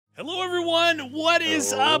Hello everyone, what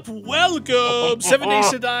is up? Welcome! 7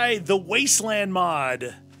 Days to Die, the Wasteland mod.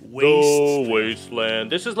 The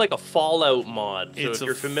Wasteland. This is like a Fallout mod. So It's if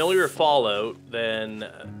you're familiar with Fallout, then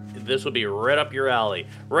this will be right up your alley.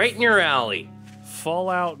 Right in your alley.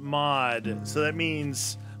 Fallout mod. So that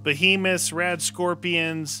means behemoths, rad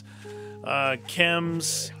scorpions,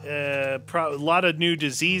 chems, a lot of new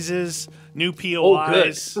diseases, new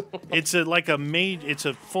POIs. Oh, good. It's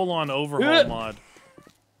a full-on overhaul mod.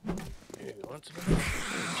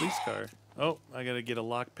 Police car. Oh, I gotta get a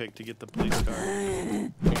lockpick to get the police car.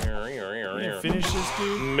 Finish this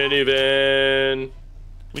dude. Minivan.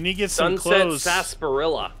 We need to get some Sunset clothes.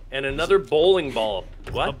 sarsaparilla and another bowling ball.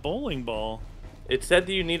 What? A bowling ball. It said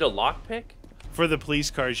that you need a lockpick? For the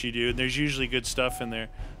police cars you do, and there's usually good stuff in there.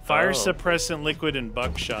 Fire suppressant liquid and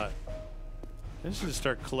buckshot. I should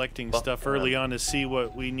start collecting stuff early on to see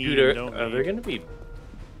what we need and don't need. Are there gonna be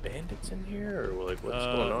bandits in here, or like what's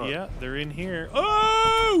going on? Yeah, they're in here.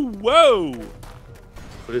 Oh, whoa!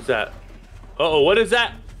 What is that? Uh-oh, what is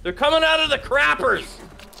that? They're coming out of the crappers!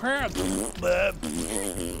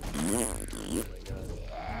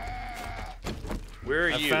 Where are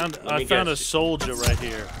you? I found a soldier right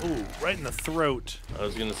here. Ooh, right in the throat. I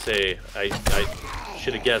was gonna say, I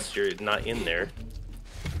should have guessed you're not in there.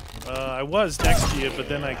 I was next to you, but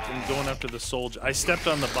then I'm going after the soldier. I stepped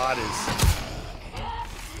on the bodies.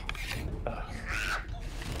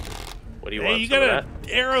 What do you want? Hey, you got an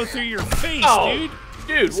arrow through your face, dude.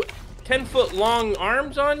 Dude, 10-foot long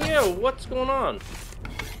arms on you? What's going on?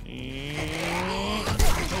 Get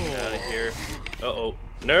out of here. Uh-oh.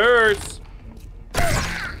 Nurse!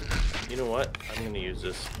 You know what? I'm gonna use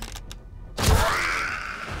this.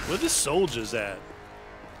 Where the soldiers at?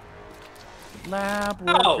 Lab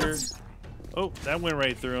worker. Oh, that went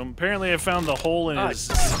right through him. Apparently I found the hole in his...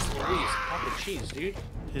 Papa cheese, dude.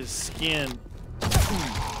 His skin.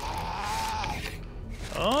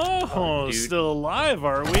 Oh, still alive,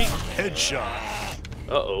 are we? Headshot.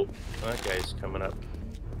 Uh-oh. That guy's coming up.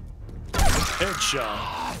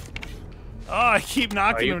 Headshot. Oh, I keep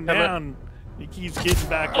knocking him down. He keeps getting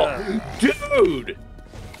back up. Dude!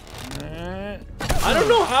 I don't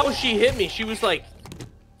know how she hit me. She was like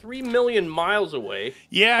 3 million miles away.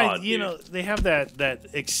 Yeah, you know, they have that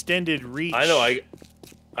extended reach. I know.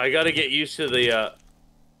 I got to get used to the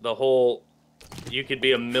whole you could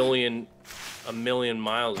be a million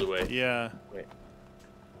miles away. Yeah. Wait.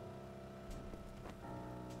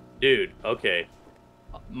 Dude, okay.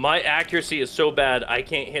 My accuracy is so bad I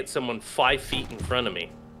can't hit someone 5 feet in front of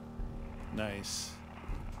me. Nice.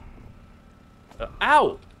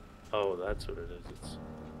 Ow! Oh, that's what it is. It's...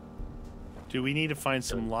 Dude, we need to find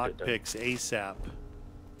some lockpicks ASAP.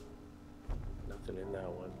 Nothing in that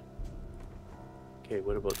one. Okay,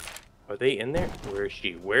 what about... Are they in there? Where is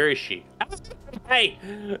she? Where is she? Hey!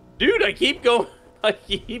 Dude, I keep going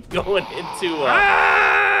into...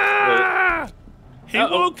 He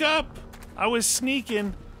woke up! I was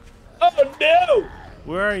sneaking. Oh, no!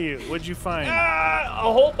 Where are you? What'd you find?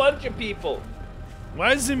 A whole bunch of people.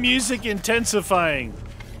 Why is the music intensifying?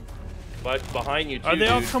 But behind you, too, Are they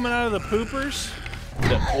all coming out of the poopers?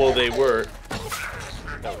 Well, they were. Oh,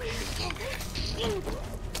 shit.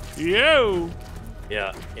 Yo!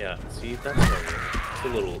 Yeah. See, that's a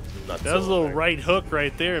little nuts. That was a little right hook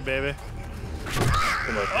right there, baby.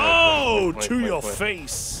 Come on, oh, to your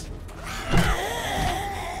face.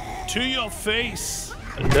 To your face.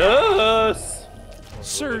 Nurse!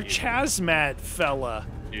 Sir Chazmat fella.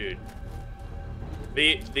 Dude.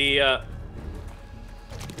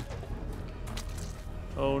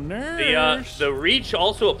 Oh, nurse. The reach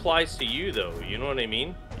also applies to you, though. You know what I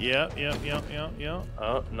mean? Yep.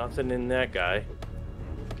 Oh, nothing in that guy.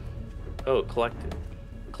 Oh,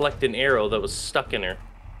 collect an arrow that was stuck in her.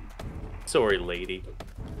 Sorry, lady.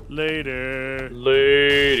 Lady.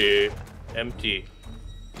 Empty.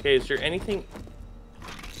 Okay, is there anything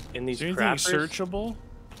in these crappers? Is there anything searchable?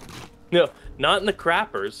 No, not in the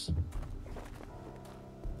crappers.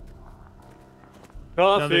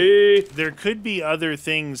 Coffee! Now, there could be other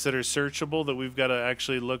things that are searchable that we've got to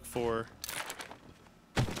actually look for.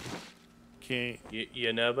 Okay.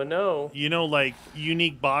 You never know. You know, like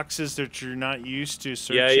unique boxes that you're not used to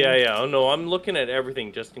searching? Yeah. Oh, no, I'm looking at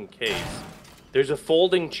everything just in case. There's a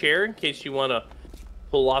folding chair in case you want to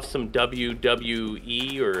pull off some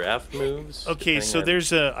WWE or F moves. Okay, so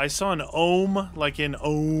there's I saw an ohm, like an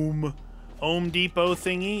ohm Depot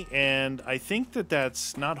thingy, and I think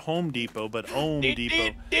that's not Home Depot, but Ohm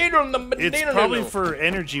Depot. It's probably for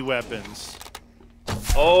energy weapons.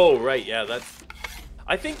 Oh, right, yeah, that's...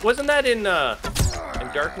 I think, wasn't that in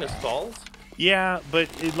Darkness Falls? Yeah, but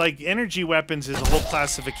like energy weapons is a whole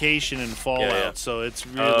classification in Fallout, so it's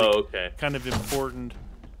really kind of important.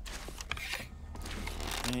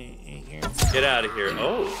 Get out of here.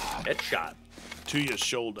 Oh, headshot. To your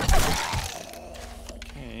shoulder.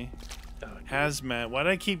 Okay. Hazmat. Why do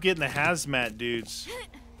I keep getting the hazmat dudes?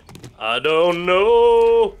 I don't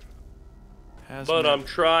know. Hazmat. But I'm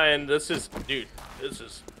trying. This is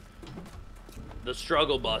the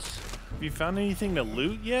struggle bus. Have you found anything to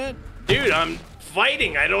loot yet? Dude, I'm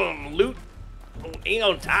fighting. I don't loot. Ain't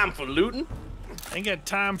no time for looting. Ain't got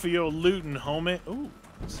time for your looting, homie. Ooh.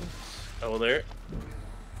 What's this? Oh, there.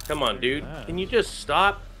 Come on, dude. Can you just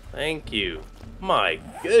stop? Thank you. My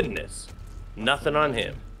goodness. Nothing on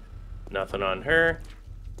him. Nothing on her.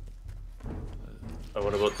 Oh,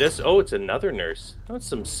 what about this? Oh, it's another nurse. That's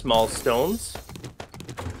some small stones.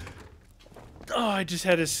 Oh, I just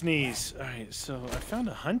had a sneeze. All right, so I found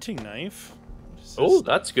a hunting knife. Oh,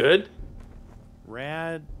 that's good.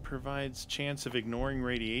 Rad provides chance of ignoring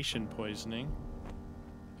radiation poisoning.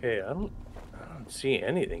 Okay, I don't see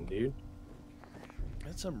anything, dude.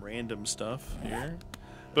 That's some random stuff here.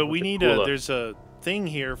 But we need a, there's a thing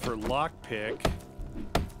here for lockpick.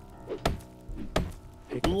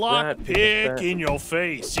 Lockpick in your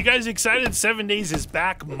face. You guys excited 7 Days is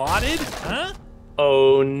back modded? Huh?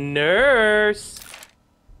 Oh, nurse.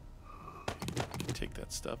 Take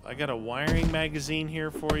that stuff. I got a wiring magazine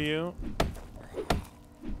here for you.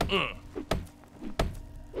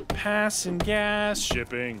 Passing gas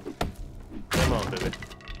shipping. Come on, baby.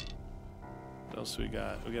 What else we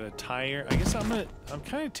got? We got a tire. I guess I'm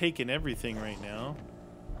kind of taking everything right now.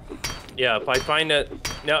 Yeah, if I find that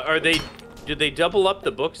now, did they double up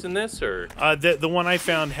the books in this, or? The one I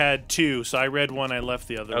found had 2, so I read one, I left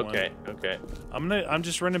the other one. Okay. I'm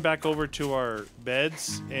just running back over to our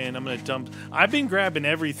beds, and I'm gonna dump. I've been grabbing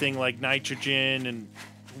everything like nitrogen and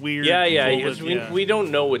weird. Because we don't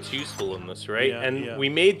know what's useful in this, right? And we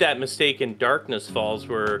made that mistake in Darkness Falls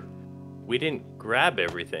where we didn't grab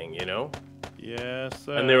everything, you know? Yes.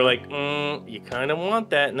 And they were like, you kind of want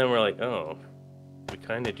that, and then we're like, oh, we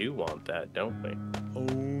kind of do want that, don't we?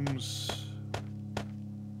 Ohms.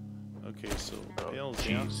 Okay, so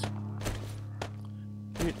jeez.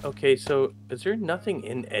 Dude, okay, so is there nothing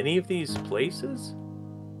in any of these places?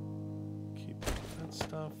 Keep that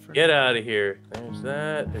stuff. Get out of here. There's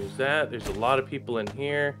that. There's that. There's a lot of people in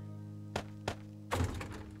here.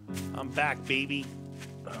 I'm back, baby.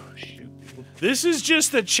 Oh shoot. This is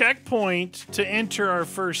just the checkpoint to enter our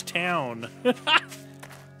first town.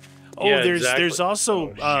 There's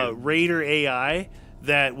also Raider AI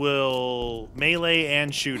that will melee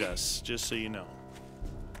and shoot us, just so you know.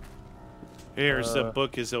 Here's the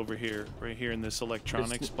book is over here, right here in this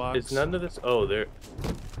electronics box. Is none of this? Oh, there.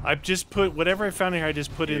 I've just put whatever I found here. I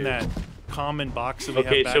just put in that common box that we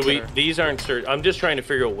have back there. These aren't search. I'm just trying to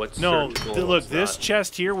figure out what's searchable. No, look, this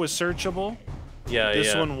chest here was searchable. Yeah,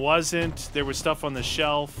 This one wasn't. There was stuff on the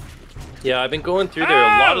shelf. Yeah, I've been going through there.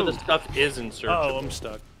 A lot of the stuff isn't searchable. Oh, I'm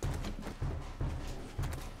stuck.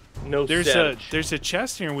 No, there's a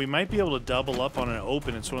chest here, and we might be able to double up on an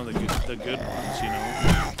open. It's one of the good ones, you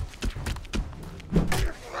know.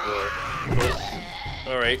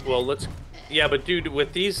 All right, well let's. Yeah, but dude,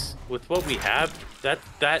 with what we have,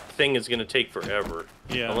 that thing is gonna take forever.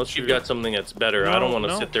 Yeah. Unless you've got something that's better. I don't want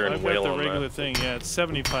to sit there and wail on that. I've got the regular thing. Yeah, it's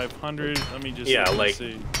 7,500. Let me just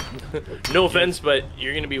see. No offense, but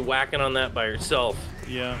you're gonna be whacking on that by yourself.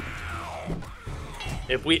 Yeah.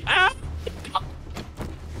 If we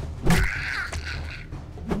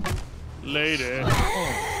Lady.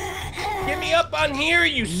 Get me up on here,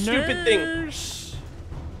 you stupid thing.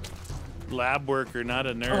 Lab worker, not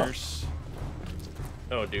a nurse.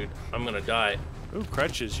 Oh, dude, I'm gonna die. Ooh,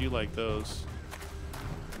 crutches. You like those?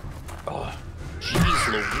 Oh,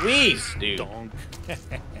 jeez Louise, dude. Donk.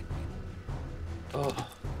 Oh.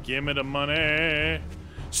 Give me the money.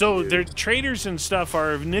 So their traders and stuff.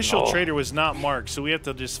 Our initial trader was not marked, so we have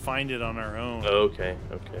to just find it on our own. Okay.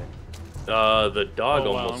 The dog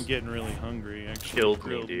almost. Wow, I'm getting really hungry. Actually, killed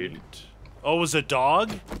me, dude. Meat. Oh, it was a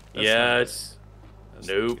dog? Yes.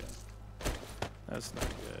 Nope. That's not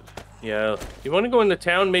good. Yeah. You want to go into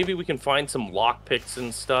town? Maybe we can find some lockpicks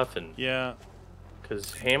and stuff. And yeah.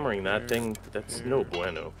 Because hammering that thing, that's no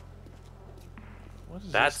bueno. What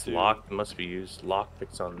does that's locked. Must be used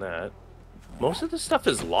lockpicks on that. Most of the stuff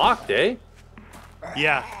is locked, eh?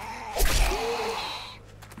 Yeah.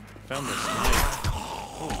 Found this knife.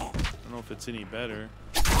 Oh, I don't know if it's any better.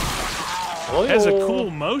 Oh. It has a cool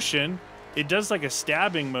motion. It does like a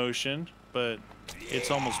stabbing motion, but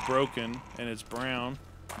it's almost broken and it's brown.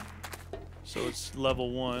 So it's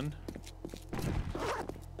level 1.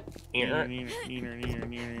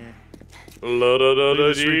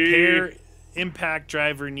 This repair impact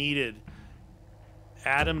driver needed.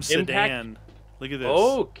 Adam Sedan. Look at this.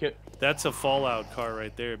 Oh, that's a Fallout car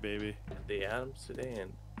right there, baby. The Adam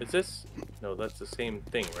Sedan. Is this? No, that's the same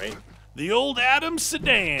thing, right? The old Adam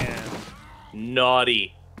Sedan.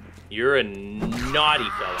 Naughty. You're a naughty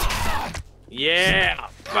fella. Yeah,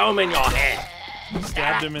 foam in your head.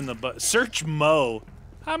 Stabbed him in the butt. Search Mo.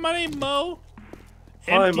 Hi, my name Mo.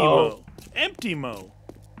 Hi, Empty Mo. Empty Mo.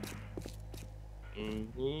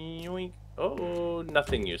 Oh,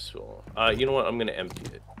 nothing useful. You know what? I'm gonna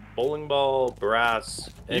empty it. Bowling ball, brass,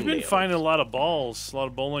 and You've been nails. finding a lot of balls, a lot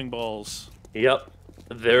of bowling balls. Yep,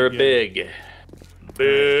 they're big.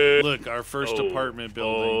 Big. Look, our first apartment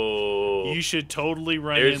building. Oh. You should totally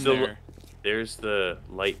run in there. There's the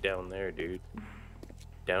light down there, dude.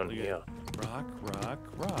 Down here. Rock, rock,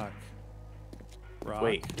 rock. Rock.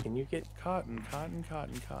 Wait, can you get cotton, cotton,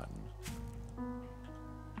 cotton, cotton.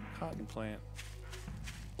 Cotton plant.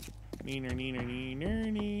 Neener, neener,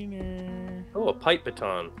 neener, neener. Oh, a pipe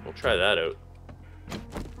baton. We'll try that out.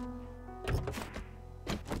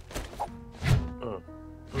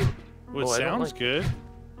 Well, it sounds good.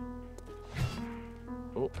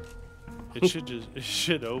 Oh. It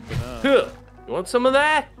should open up. You want some of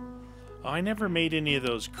that? Oh, I never made any of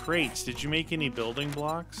those crates. Did you make any building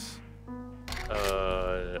blocks?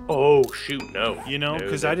 Oh shoot, no. You know,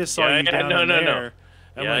 because I just saw you down in there.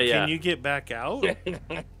 I'm like, can you get back out?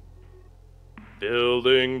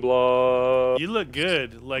 Building blocks. You look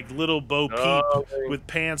good, like little Bo Peep with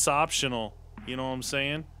pants optional. You know what I'm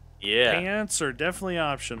saying? Yeah. Pants are definitely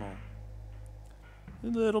optional.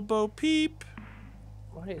 Little Bo Peep.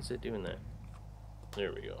 Why is it doing that?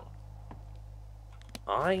 There we go.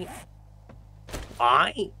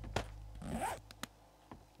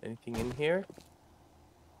 Anything in here?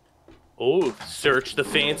 Oh, search the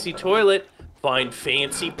fancy toilet. Find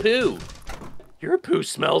fancy poo. Your poo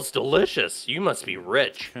smells delicious. You must be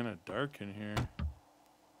rich. Kind of dark in here.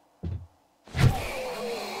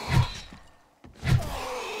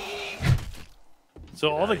 So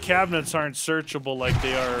all the cabinets aren't searchable like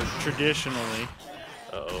they are traditionally.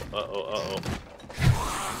 Uh-oh, uh-oh, uh-oh.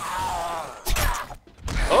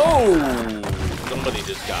 Oh! Somebody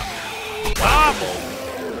just got me. Cop!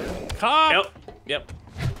 Cop! Yep.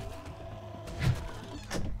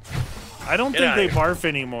 I don't think they barf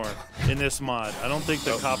anymore in this mod. I don't think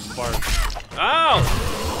the cops barf. Oh!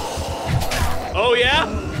 Oh, yeah?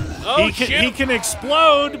 Oh, he can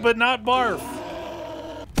explode, but not barf.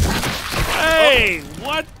 Hey,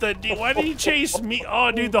 what the? Why did he chase me?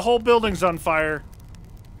 Oh, dude, the whole building's on fire.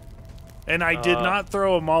 And I did not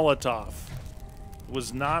throw a Molotov. It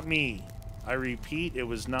was not me. I repeat, it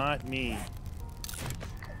was not me.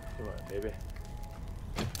 Come on, baby.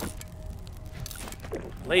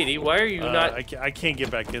 Lady, why are you not... I can't get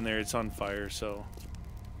back in there. It's on fire, so...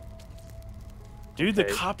 Dude, the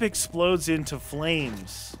cop explodes into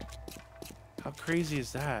flames. How crazy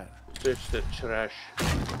is that? Search the trash.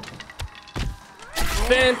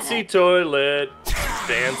 Fancy toilet.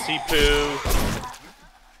 Fancy poo.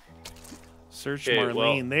 Search Marlene.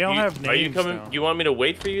 Well, they all have names. Are you coming? Now. You want me to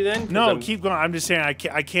wait for you then? No, keep going. I'm just saying I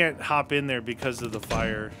can't hop in there because of the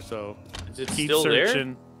fire. So is it keep still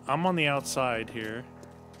searching. There? I'm on the outside here.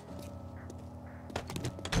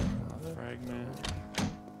 Fragment.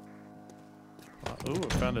 Oh, I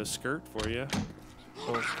found a skirt for you.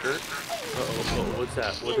 Oh, skirt? Uh-oh, what's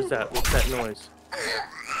that? What is that? What's that noise?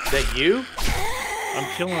 Is that you? I'm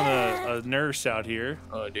killing a nurse out here.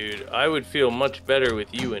 Oh, dude, I would feel much better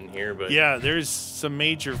with you in here, but... Yeah, there's some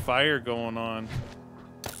major fire going on.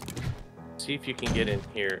 See if you can get in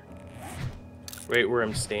here. Right where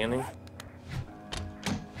I'm standing.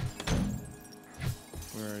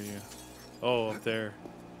 Where are you? Oh, up there.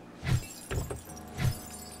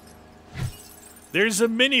 There's a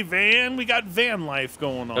minivan. We got van life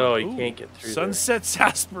going on. Oh, you can't get through Sunset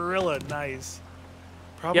Sarsaparilla. Nice.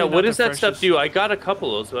 Probably yeah, what does that stuff do? I got a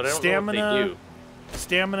couple of those, but I don't know what they do.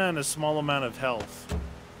 Stamina and a small amount of health,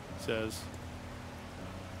 it says.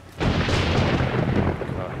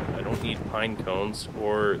 I don't need pine cones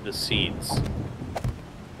or the seeds.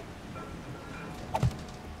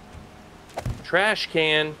 Trash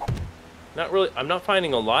can. Not really. I'm not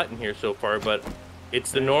finding a lot in here so far, but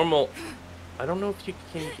it's the normal. I don't know if you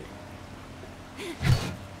can get...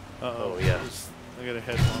 Uh-oh. Oh, yeah. I got a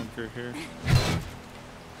head honker here.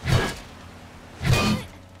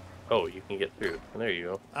 Oh, you can get through. There you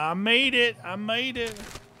go. I made it. I made it.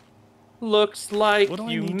 Looks like what do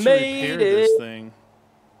I you need made to repair it. This thing?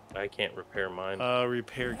 I can't repair mine.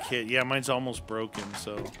 Repair kit. Yeah, mine's almost broken,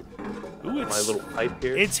 so... Ooh, it's... My little pipe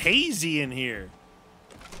here. It's hazy in here.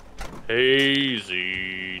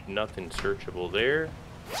 Hazy. Nothing searchable there.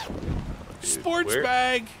 Dude, Sports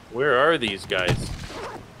bag. Where are these guys?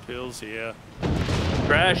 Pills here.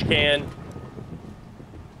 Trash can.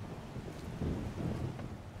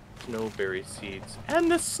 Snowberry seeds.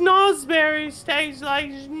 And the snozberries taste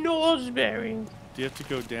like snozberries. Do you have to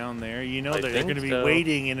go down there? You know that they're going to be so.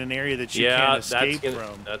 Waiting in an area that you can't escape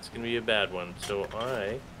from. That's going to be a bad one. So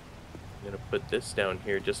I'm going to put this down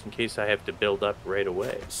here just in case I have to build up right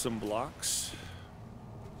away. Some blocks.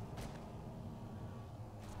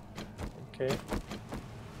 Okay.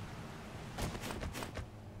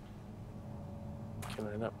 Can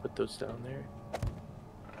I not put those down there?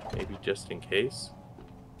 Maybe just in case.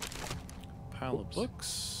 Pile of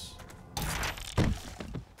books.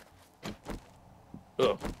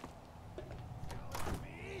 Oh.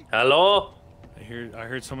 Hello? I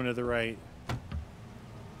heard someone to the right.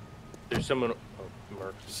 There's someone. Oh,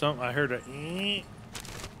 Mark. I heard a.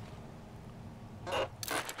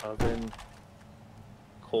 Oven.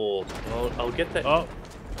 Cold. Oh, I'll get that. Oh,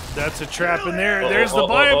 that's a trap in there. There's the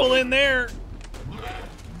Bible in there.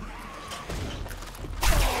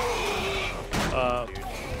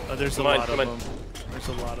 There's a lot of them. There's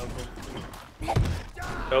a lot of them.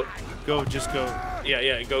 Oh. Go, just go.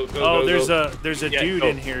 Yeah, go. Oh, there's go. a dude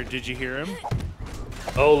in here. Did you hear him?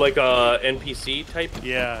 Oh, like a NPC type?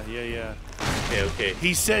 Yeah. Okay.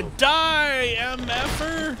 He said, "Die,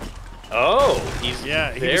 MFer." Oh, he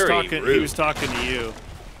was talking to you.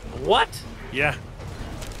 What? Yeah.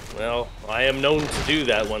 Well, I am known to do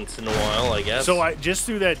that once in a while, I guess. So I just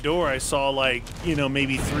through that door, I saw like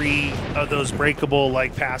maybe 3 of those breakable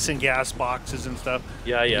like passing gas boxes and stuff.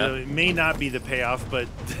 Yeah. It may not be the payoff, but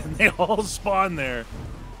they all spawn there.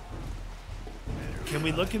 Can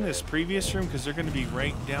we look in this previous room because they're going to be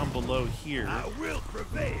right down below here? I will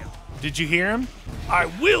prevail. Did you hear him? I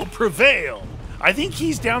will prevail. I think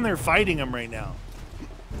he's down there fighting him right now.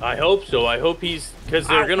 I hope so. I hope he's because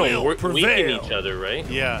they're going to weaken each other, right?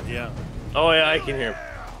 Yeah. Oh yeah, I can hear him.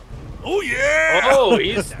 Oh yeah. Oh,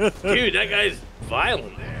 dude, that guy's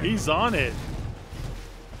violent. He's on it.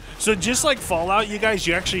 So just like Fallout, you guys,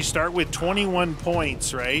 you actually start with 21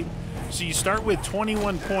 points, right? So you start with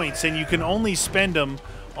 21 points, and you can only spend them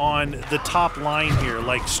on the top line here,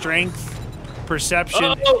 like strength,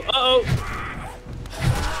 perception.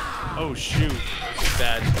 Oh shoot. This is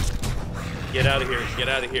bad. Get out of here. Get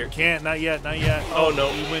out of here. Can't. Not yet. Oh,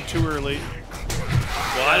 no. You went too early.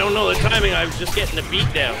 Well, I don't know the timing. I was just getting the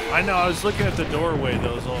beat down. I know. I was looking at the doorway,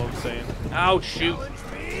 though, is all I'm saying. Ow, shoot.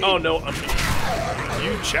 Oh, no.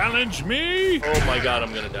 You challenge me? Oh, my God.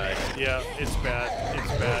 I'm going to die. Yeah, it's bad.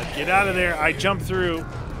 It's bad. Get out of there. I jumped through.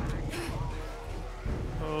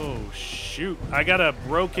 Oh, shoot. I got a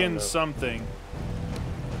broken something.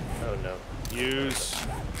 Oh, no. Use.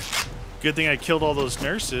 Good thing I killed all those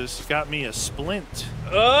nurses. Got me a splint.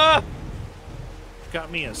 Got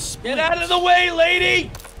me a splint. Get out of the way,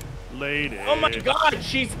 lady! Lady. Oh my God,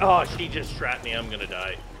 she just trapped me. I'm gonna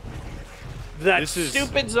die. That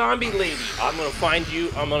stupid zombie lady. I'm gonna find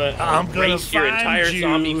you. I'm gonna erase your entire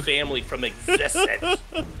zombie family from existence.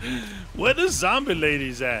 Where the zombie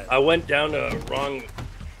lady's at? I went down a wrong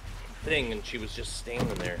thing and she was just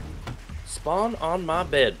standing there. Spawn on my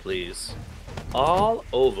bed, please. All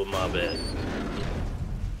over my bed.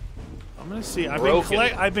 I'm gonna see.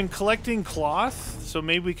 I've been collecting cloth, so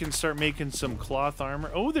maybe we can start making some cloth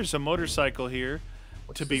armor. Oh, there's a motorcycle here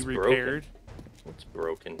to be repaired. What's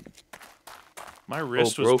broken? My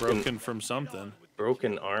wrist was broken from something.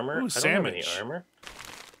 Broken armor? Ooh, I don't have any armor.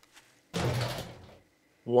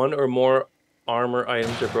 1 or more armor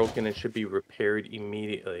items are broken and should be repaired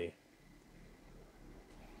immediately.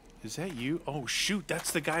 Is that you? Oh, shoot.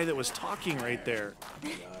 That's the guy that was talking right there.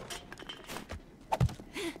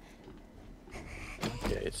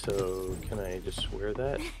 Okay, so can I just wear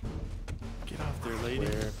that? Get off there, lady.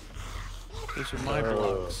 Those are my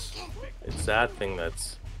blocks. It's that thing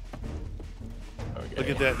that's... Okay. Look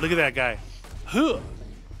at that. Look at that guy. Huh.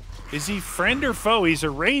 Is he friend or foe? He's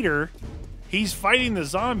a raider. He's fighting the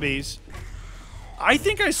zombies. I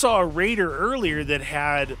think I saw a raider earlier that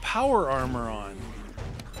had power armor on.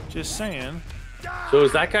 Just saying. So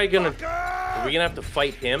is that guy gonna... Are we gonna have to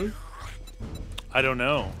fight him? I don't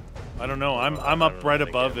know. I'm up right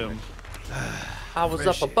above him. I was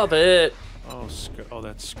up above it. Oh,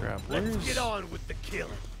 that's scrap. Let's get on with the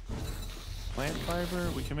killing. Plant fiber?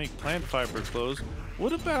 We can make plant fiber clothes.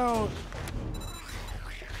 What about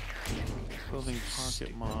clothing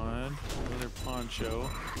pocket mod, leather poncho?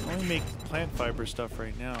 I only make plant fiber stuff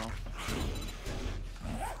right now.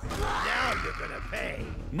 Now you're gonna pay.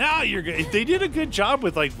 Now you're good. They did a good job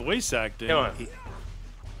with like voice acting. Come on.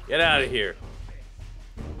 Get out of here.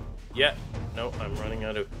 Yeah. No, I'm running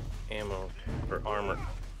out of ammo or armor.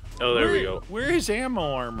 Oh, there we go. Where is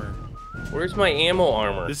ammo armor? Where's my ammo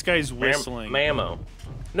armor? This guy's whistling. Ammo.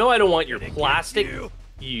 No, I don't want your plastic.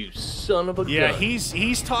 You son of a gun. Yeah,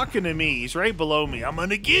 he's talking to me. He's right below me. I'm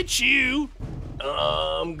gonna get you.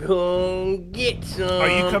 I'm gonna get some. Are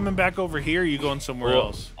you coming back over here? Or are you going somewhere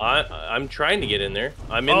else? I'm trying to get in there.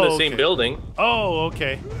 I'm in the same building. Oh,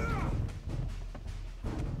 okay.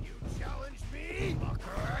 You challenge me,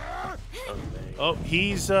 fucker? Oh,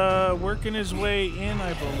 he's working his way in,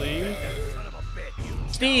 I believe. Son of a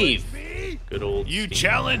bitch. Steve. Good old You Steve.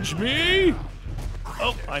 challenge me?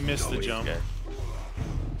 Oh, I missed the jump. Okay.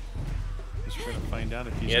 Just trying to find out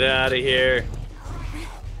if he's... Get out of here.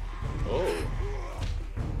 Oh.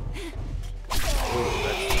 Oh,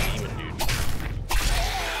 that's the demon dude.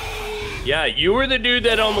 Yeah, you were the dude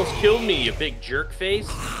that almost killed me, you big jerk face.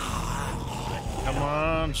 Come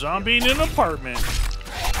on, zombie in an apartment.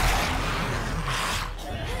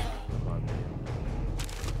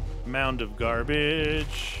 Mound of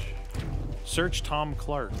garbage. Search Tom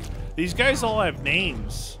Clark. These guys all have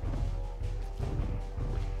names.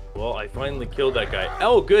 Well, I finally killed that guy.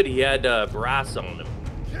 Oh, good, he had brass on him.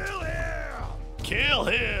 Kill him! Kill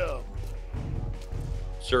him.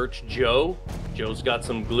 Search Joe. Joe's got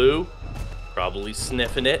some glue. Probably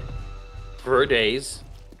sniffing it for days.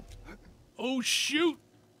 Oh, shoot.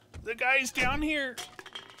 The guy's down here.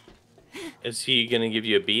 Is he gonna give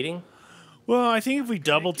you a beating? Well, I think if we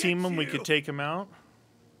double team him, we could take him out.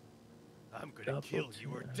 I'm gonna kill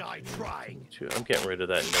you or die trying. I'm getting rid of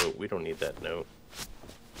that note. We don't need that note.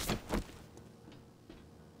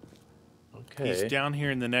 Okay. He's down here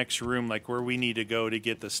in the next room, like where we need to go to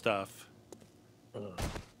get the stuff.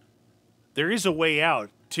 There is a way out,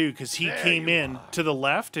 too, because he came in to the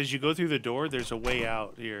left. As you go through the door, there's a way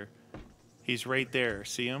out here. He's right there.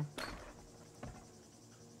 See him?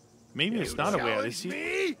 Maybe it's not a way out.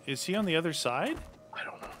 Is he on the other side? I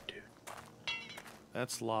don't know, dude.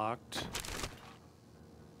 That's locked.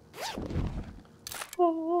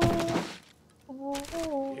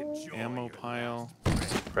 Ammo pile.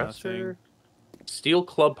 Suppressor. Steel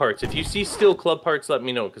club parts. If you see steel club parts, let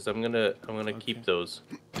me know, because I'm gonna keep those.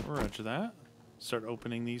 Roger that. Start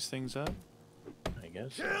opening these things up. I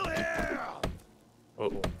guess. Kill him!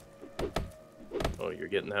 Oh, you're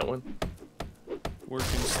getting that one?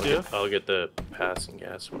 Working stiff. I'll get the pass and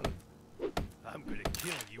gas one. I'm gonna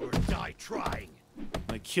kill you or die trying.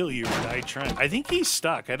 I kill you or die trying. I think he's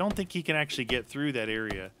stuck. I don't think he can actually get through that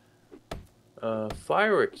area.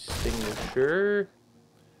 Fire extinguisher.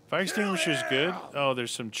 Fire extinguisher's good. Oh,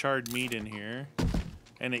 there's some charred meat in here.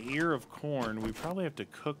 And an ear of corn. We probably have to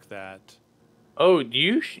cook that. Oh,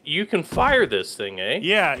 you can fire this thing, eh?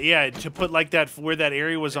 Yeah, to put like that where that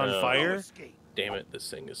area was on fire. Damn it, this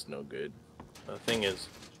thing is no good. The thing is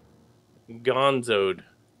gonzoed.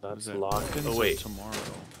 That's locked. Oh wait. Tomorrow.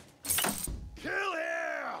 Kill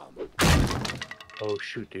him! Oh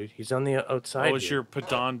shoot, dude. He's on the outside. Oh, is your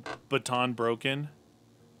baton broken?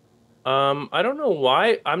 I don't know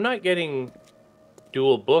why. I'm not getting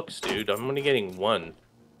dual books, dude. I'm only getting one.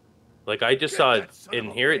 Like, I just saw it in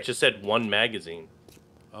here. It just said one magazine.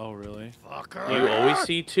 Oh, really? Fucker. You always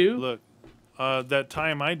see two? Look, that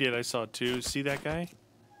time I did, I saw two. See that guy?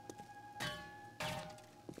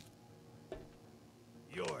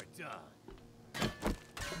 You're done.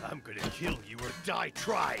 I'm gonna kill you or die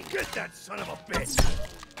trying. Get that son of a bitch.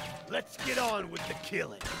 Let's get on with the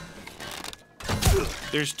killing.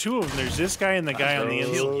 There's two of them. There's this guy and the guy on the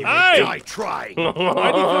inside. Die trying.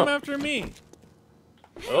 Why'd you come after me?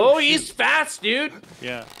 Oh, he's fast, dude.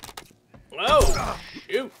 Yeah. Oh,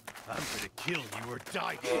 shoot. I'm gonna kill you or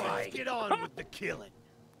die trying. Get on with the killing.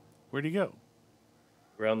 Where'd he go?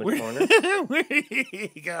 Around the corner. Where did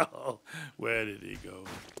he go? Where did he go?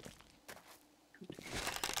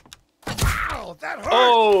 Ow, that hurt.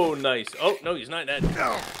 Oh, nice. Oh, no, he's not dead.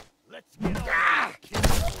 Let's get on with the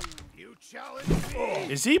killing. You challenge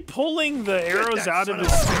me. Is he pulling the arrows out of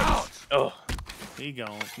his... Oh. He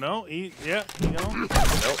gone. No, he gone.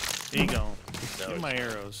 Nope. He gone. No, Give my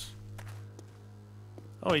arrows.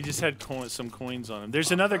 Oh, he just had some coins on him.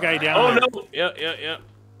 There's another guy down there. Oh, no. Yeah.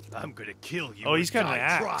 I'm gonna kill you. Oh, he's got an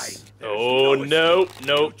axe. Oh, no,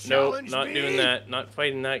 not doing that. Not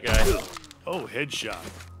fighting that guy. Oh, headshot.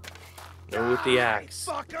 No with the axe.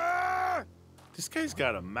 Fucker! This guy's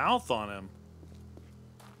got a mouth on him.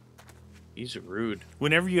 He's rude.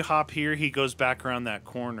 Whenever you hop here, he goes back around that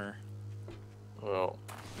corner. Well,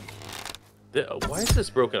 why is this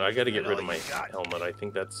broken? I gotta get rid of my helmet. I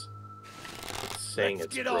think that's saying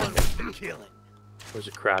it's broken. It was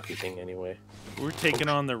a crappy thing anyway. We're taking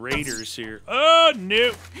on the raiders here. Oh,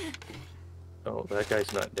 no! Oh, that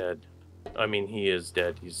guy's not dead. I mean, he is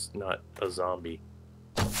dead. He's not a zombie.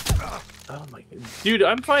 Oh my god. Dude,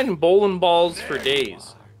 I'm finding bowling balls for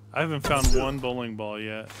days. I haven't found one bowling ball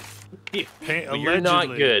yet. You're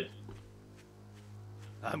not good.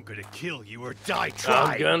 I'm gonna kill you or die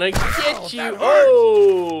trying. I'm gonna get you.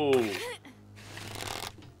 Oh!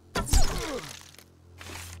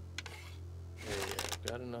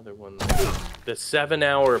 Got another one. The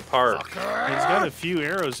 7-hour part. He's got a few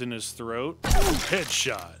arrows in his throat.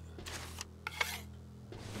 Headshot.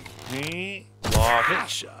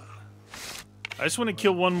 Headshot. I just want to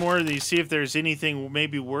kill one more of these, see if there's anything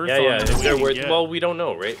maybe worth. Yeah, they're worth. Well, we don't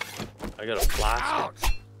know, right? I got a blast.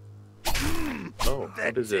 Oh,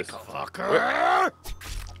 what is this?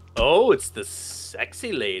 Oh, it's the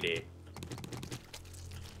sexy lady.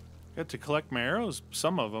 Got to collect my arrows,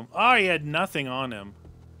 some of them. Oh, he had nothing on him.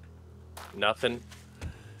 Nothing.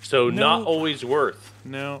 So no. Not always worth.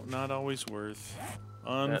 No, not always worth.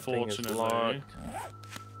 Unfortunately. That thing is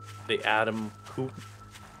the Atom Coop.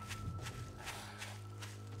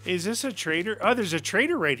 Is this a trader? Oh, there's a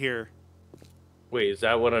trader right here. Wait, is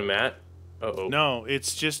that what I'm at? Uh-oh. No,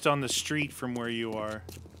 it's just on the street from where you are.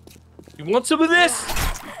 You want some of this?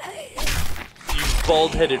 You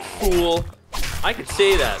bald-headed fool. I could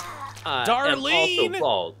say that. Darlene! I'm also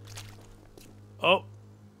bald. Oh.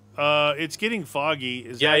 It's getting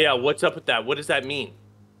foggy. Yeah, what's up with that? What does that mean?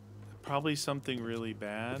 Probably something really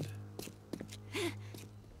bad.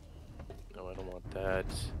 No, I don't want that.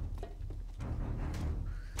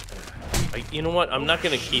 You know what? I'm not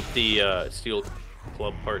going to keep the steel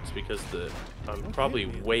club parts because I'm probably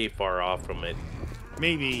way far off from it.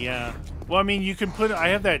 Maybe, yeah. Well, I mean, you can put... I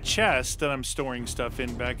have that chest that I'm storing stuff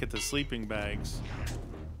in back at the sleeping bags.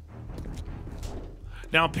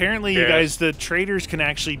 Now, apparently, you guys, the traders can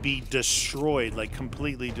actually be destroyed, like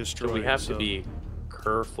completely destroyed. So we have to be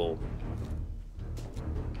careful.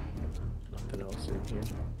 Nothing else in here.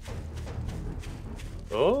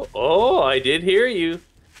 Oh, I did hear you.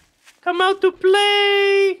 Come out to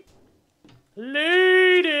play,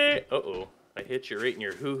 lady. Uh-oh, I hit you right in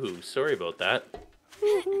your hoo-hoo. Sorry about that.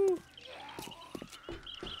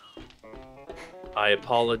 I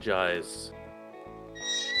apologize.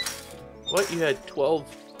 What, you had 12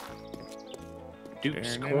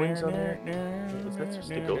 Duke's coins on there? Was that supposed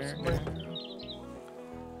to go somewhere?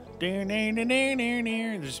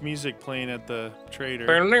 There's music playing at the trader.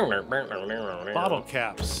 Bottle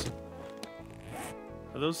caps.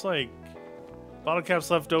 Are those like bottle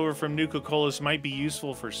caps left over from Nuka-Colas? Might be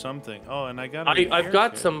useful for something. Oh, and I've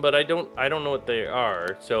got some, but I don't know what they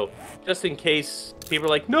are. So just in case people are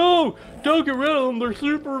like, no, don't get rid of them. They're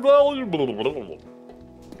super valuable.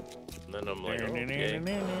 And then I'm like, okay.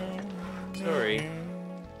 Sorry.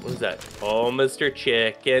 What is that? Oh, Mr.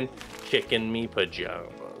 Chicken, chicken me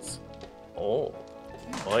pajamas. Oh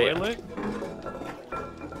yeah.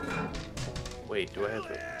 Wait, do I have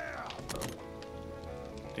it?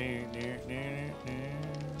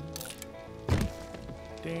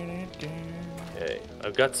 Okay,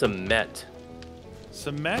 I've got some met.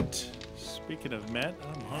 Some met? Speaking of met,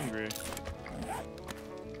 I'm hungry.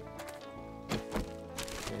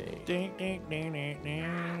 Okay.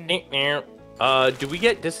 Do we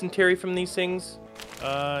get dysentery from these things?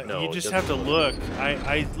 No, you just have to look.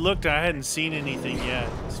 I looked, I hadn't seen anything yet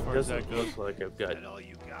as far as that goes. Looks like I've got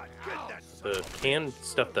the canned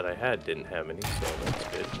stuff that I had didn't have any, so that's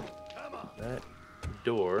good. That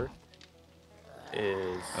door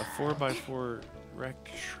is a 4x4 wrecked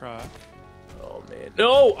truck. Oh man,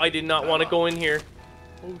 no! I did not want to go in here.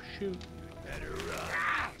 Oh shoot!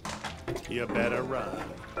 You better run.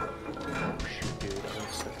 Oh shoot, dude! I'm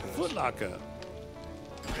stuck in Foot locker.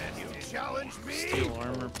 Challenge me. Steel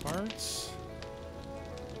armor parts.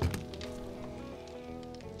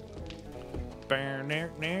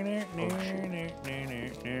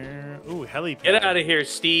 Ooh, helipad. Get out of here,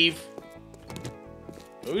 Steve.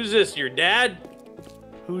 Who's this, your dad?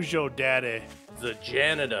 Who's your daddy? The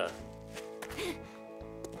janitor.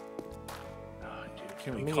 Oh, dude,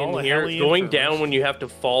 can we call a heli going down when you have to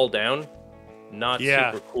fall down? Not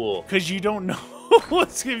super cool. Because you don't know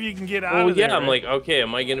if you can get out of there. Yeah, I'm like, okay,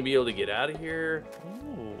 am I going to be able to get out of here?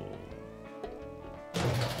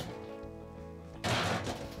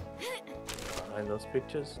 Behind those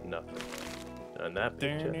pictures? Nothing. On that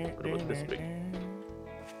picture. What about this picture?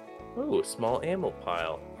 Ooh, a small ammo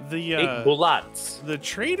pile. The 8 bullets. The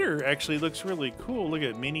trader actually looks really cool. Look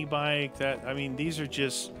at mini bike. I mean, these are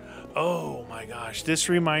just. Oh my gosh, this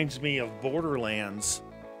reminds me of Borderlands.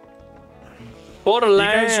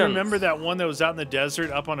 Borderlands. You guys remember that one that was out in the desert,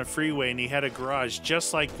 up on a freeway, and he had a garage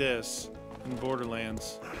just like this? in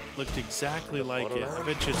Borderlands. Looked exactly like it. I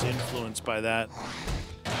bet just influenced by that.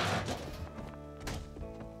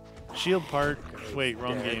 Shield part. Wait,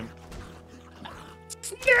 wrong game.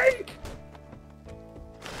 Snake!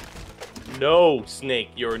 No, Snake,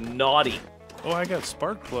 you're naughty. Oh, I got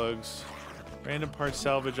spark plugs. Random parts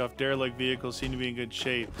salvage off derelict vehicles seem to be in good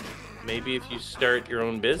shape. Maybe if you start your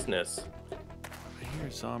own business. I hear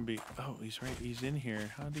a zombie. Oh, he's right. He's in here.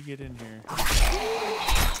 How'd he get in here?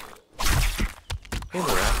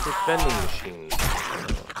 Interactive vending machines.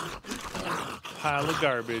 Pile of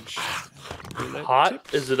garbage.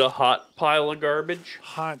 Hot? Is it a hot pile of garbage?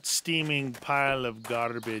 Hot, steaming pile of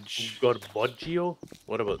garbage. Garbaggio?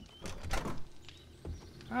 What about...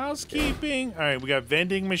 Housekeeping. All right, we got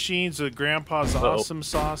vending machines with Grandpa's awesome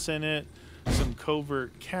sauce in it. Some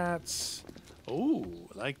covert cats. Oh,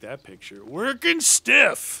 I like that picture. Working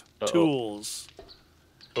stiff. Tools.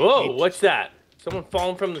 Whoa, what's that? Someone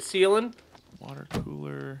falling from the ceiling? Water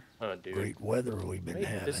cooler. Oh, dude. Great weather we've been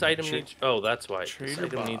having. This item needs... Oh, that's why. Trader this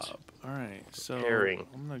item Bob. needs... All right, so repairing.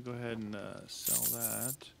 I'm going to go ahead and sell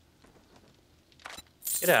that.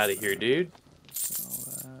 Get out of here, dude.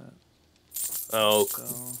 Sell that. Oh,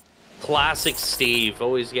 Sell. classic Steve.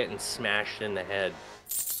 Always getting smashed in the head.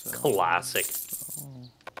 Classic.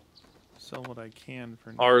 Sell what I can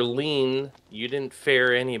for now. Arlene, you didn't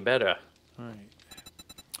fare any better. All right.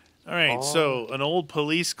 All right, so an old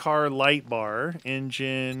police car light bar,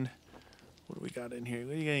 engine. What do we got in here?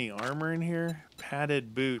 Do you got any armor in here?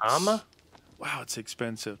 Padded boots. Armor? Wow, it's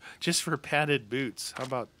expensive. Just for padded boots. How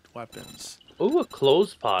about weapons? Ooh, a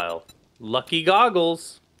clothes pile. Lucky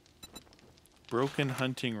goggles. Broken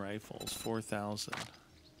hunting rifles, 4,000.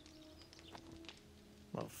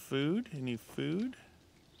 Well, food? Any food?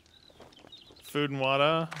 Food and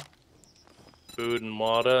water? Food and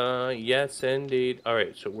water. Yes, indeed. All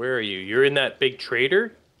right, so where are you? You're in that big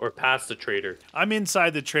trader or past the trader? I'm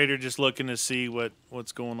inside the trader just looking to see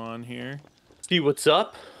what's going on here. See what's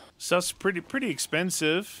up? Stuff's pretty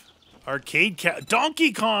expensive. Arcade cat.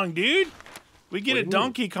 Donkey Kong, dude! We get a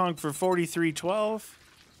Donkey Kong for $43.12.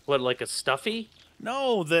 What, like a stuffy?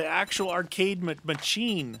 No, the actual arcade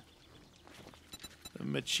machine. The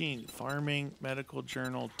machine. Farming, medical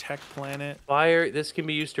journal, tech planet. Fire. This can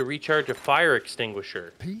be used to recharge a fire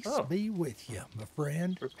extinguisher. Peace be with you, my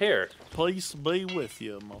friend. Repair. Peace be with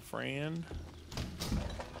you, my friend.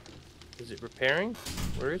 Is it repairing?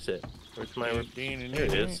 Where is it? Where's my... There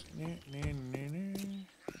it is.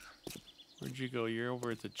 Where'd you go? You're over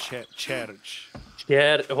at the church.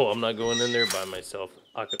 Chad. Oh, I'm not going in there by myself.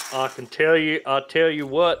 I can tell you. I'll tell you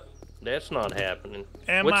what. That's not happening.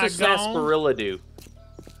 What's a sarsaparilla do?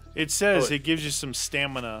 It says it gives you some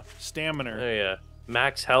stamina. Oh yeah.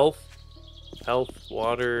 Max health. Health,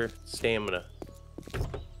 water, stamina.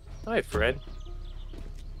 Hi, Fred.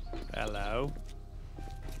 Hello.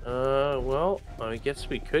 Well, I guess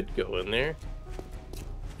we could go in there.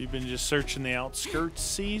 You've been just searching the outskirts,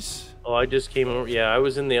 seas? Oh, I just came over. Yeah, I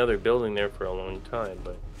was in the other building there for a long time,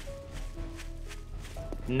 but...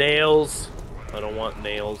 Nails. I don't want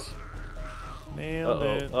nails. Nailed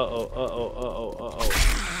it. Uh-oh.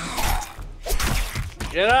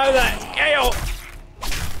 Get out of that! Ayo!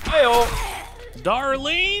 Ayo!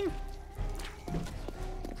 Darlene?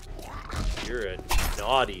 You're a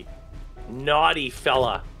naughty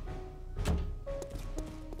fella.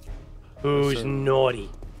 Who's naughty?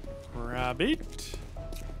 Rabbit.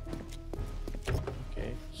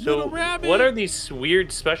 Okay. So, what are these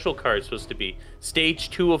weird special cards supposed to be? Stage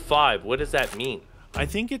 2 of 5. What does that mean? I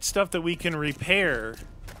think it's stuff that we can repair.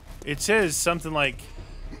 It says something like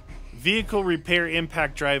vehicle repair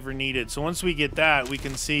impact driver needed. So once we get that, we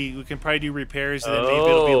can probably do repairs, and then maybe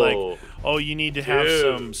it'll be like, oh, you need to have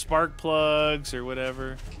some spark plugs or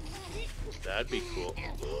whatever. That'd be cool.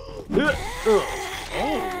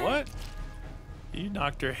 Oh, what? You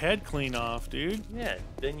knocked her head clean off, dude. Yeah,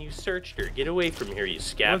 then you searched her. Get away from here, you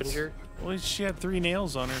scavenger. Well, she had 3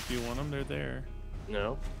 nails on her if you want them. They're there.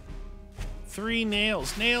 No. 3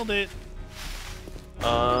 nails. Nailed it.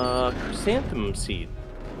 Chrysanthemum seed.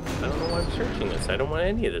 I don't know why I'm searching this. I don't want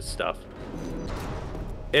any of this stuff.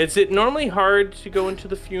 Is it normally hard to go into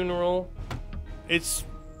the funeral? It's...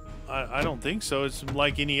 I don't think so. It's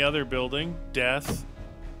like any other building. Death.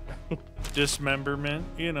 Dismemberment.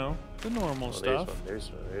 You know, the normal stuff. There's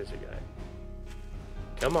a guy.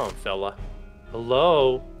 Come on, fella.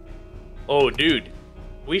 Hello? Oh, dude.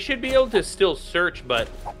 We should be able to still search, but...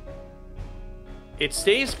 It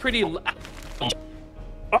stays pretty... Oh,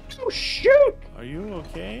 shoot! Are you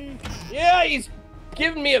okay? Yeah, he's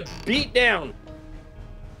giving me a beat down.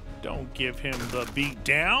 Don't give him the beat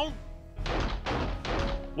down.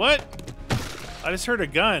 What? I just heard a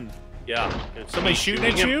gun. Yeah. Somebody shooting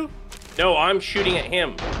at you? No, I'm shooting at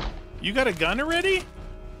him. You got a gun already?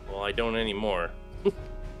 Well, I don't anymore.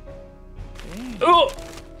 Oh!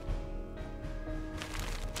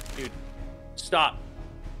 Dude, stop.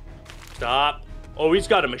 Stop. Oh, he's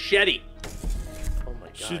got a machete. Oh my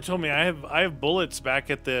god. She told me I have bullets back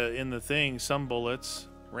at in the thing. Some bullets,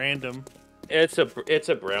 random. It's a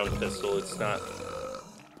brown pistol. It's not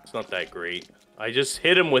that great. I just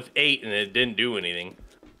hit him with 8 and it didn't do anything.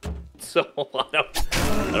 So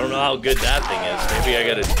I don't know how good that thing is. Maybe I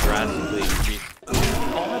gotta drastically increase.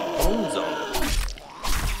 All my bones on it.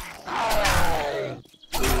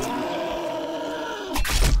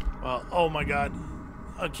 Well, oh my god.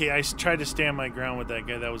 Okay, I tried to stand my ground with that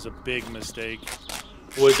guy. That was a big mistake.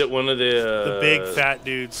 Was it one of the big fat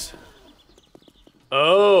dudes?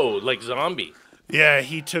 Oh, like zombie. Yeah,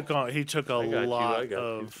 he took a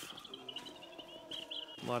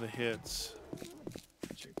lot of hits.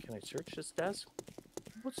 Can I search this desk?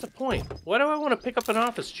 What's the point? Why do I want to pick up an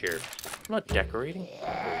office chair? I'm not decorating.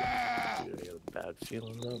 Oh, dude, I got a bad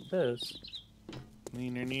feeling about this.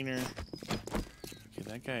 Neener. Okay,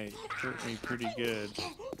 that guy hurt me pretty good.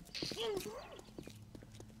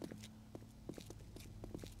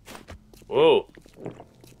 Whoa.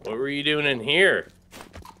 What were you doing in here?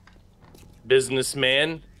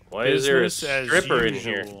 Businessman? Why is there a stripper in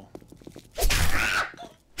here?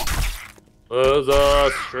 There's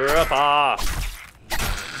a stripper.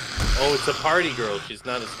 Oh, it's a party girl. She's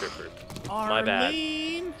not a stripper. My bad.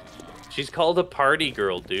 She's called a party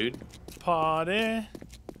girl, dude. Party.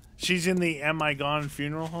 She's in the Am I Gone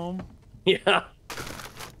funeral home? Yeah.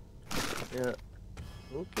 Yeah.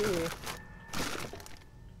 Okay.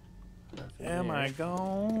 Am I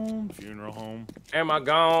gone? Funeral home. Am I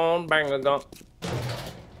gone? Bang a gone.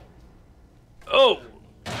 Oh!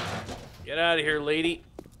 Get out of here, lady.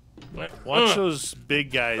 Watch those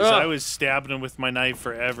big guys. I was stabbing him with my knife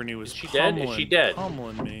forever, and he was pummeling, Is she dead?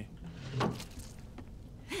 Pummeling me.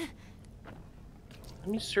 Let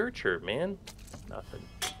me search her, man. Nothing.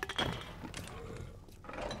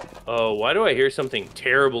 Oh, why do I hear something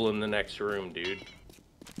terrible in the next room, dude?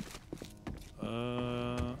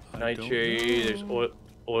 Nightshade, there's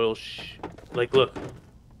oil like, look.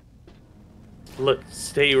 Look,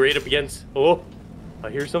 stay right up against... Oh,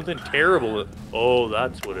 I hear something terrible. Oh,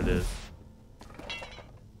 that's what it is.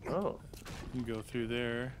 Oh. You can go through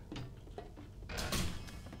there.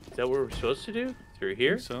 Is that what we're supposed to do? Through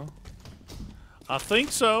here? I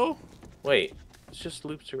think so. Wait, it's just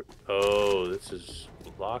loops. Oh, this is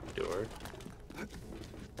a locked door.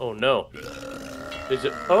 Oh no. Is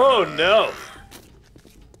it? Oh no.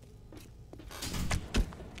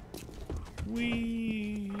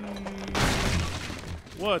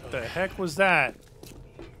 What the heck was that?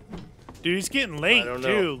 Dude, he's getting late, I don't know.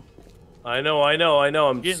 too. I know.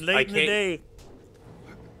 I'm getting late in the day.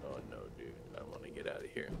 Oh no, dude. I want to get out of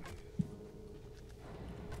here.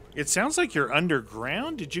 It sounds like you're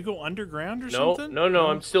underground. Did you go underground or something? No,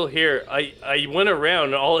 I'm still here. I went around,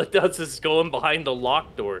 and all it does is go in behind the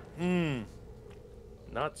locked door.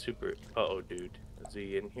 Not super... Uh-oh, dude. Is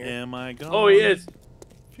he in here? Am I gone? Oh, he is!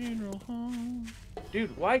 Funeral home.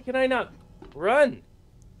 Dude, why can I not run?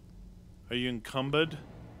 Are you encumbered?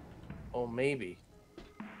 Oh, maybe.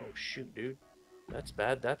 Oh, shoot, dude. That's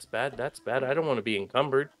bad. I don't want to be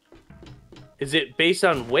encumbered. Is it based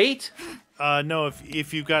on weight? No,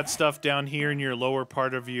 if you got stuff down here in your lower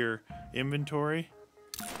part of your inventory.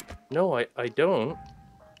 No, I don't.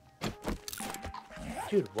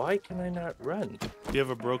 Dude, why can I not run? Do you have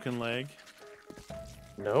a broken leg?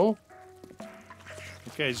 No.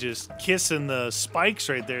 This guy's just kissing the spikes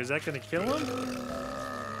right there. Is that going to kill him?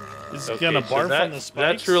 Is he going to barf on the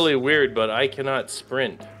spikes? That's really weird, but I cannot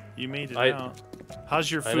sprint. You made it out.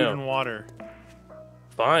 How's your food and water?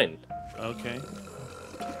 Fine. Okay.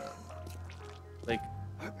 Like,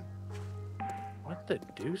 what the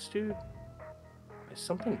deuce, dude? Is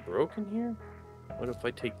something broken here? What if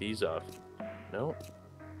I take these off? No.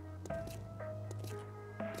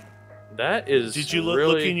 That is. Did you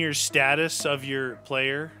look in your status of your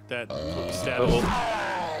player? That status.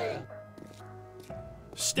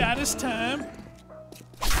 Status time.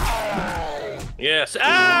 Yes.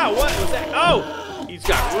 Ah! What was that? Oh! He's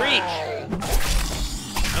got reach.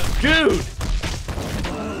 Dude!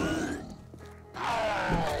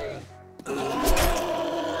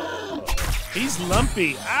 He's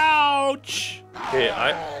lumpy. Ouch! Okay,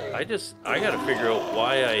 I gotta figure out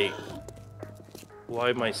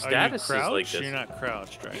why my status is like this. You're not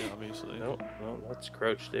crouched, right? Obviously. No, let's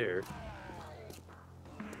crouch there.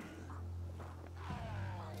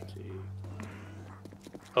 Let's see.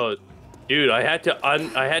 Oh, Dude, I had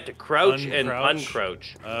to crouch and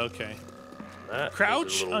uncrouch. Okay. That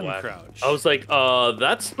Crouch, whack. uncrouch. I was like,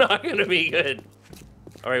 that's not gonna be good.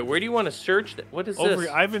 All right, where do you want to search? What is this?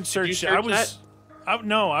 I haven't searched. I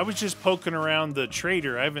was just poking around the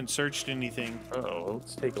trader. I haven't searched anything. Oh,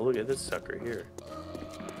 let's take a look at this sucker here.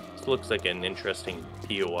 This looks like an interesting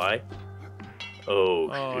POI. Oh,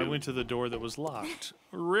 shoot. I went to the door that was locked.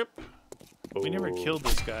 Rip. We never killed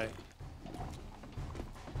this guy.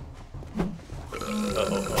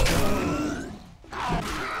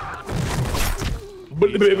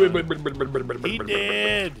 He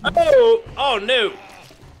did. Oh no.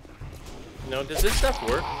 No, does this stuff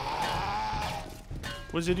work?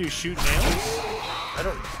 What does it do? Shoot nails? I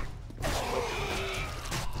don't.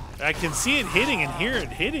 I can see it hitting and hear it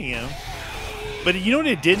hitting him. But you know what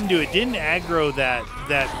it didn't do? It didn't aggro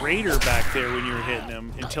that raider back there when you were hitting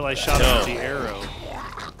him until I shot him with the arrow.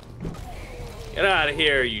 Get out of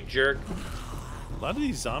here, you jerk. A lot of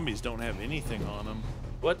these zombies don't have anything on them.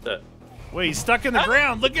 What the? Wait, he's stuck in the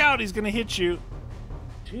ground. Look out, he's going to hit you.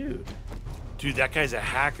 Dude, that guy's a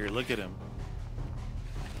hacker. Look at him.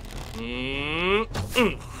 Nice.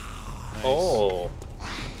 Oh.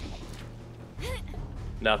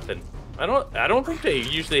 Nothing. I don't think they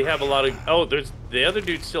usually have a lot of. Oh, there's the other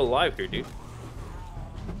dude's still alive here, dude.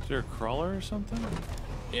 Is there a crawler or something?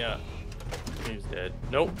 Yeah. He's dead.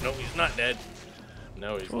 Nope, he's not dead.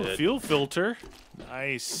 No, he's dead. Fuel filter.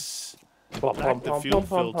 Nice. Back the fuel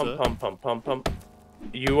filter.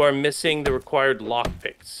 You are missing the required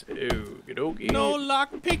lockpicks. Okey-dokey. No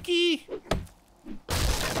lockpicky.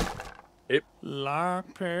 Yep.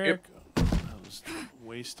 Lockpick. Yep. That was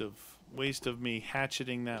waste of me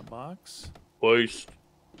hatcheting that box. Waste.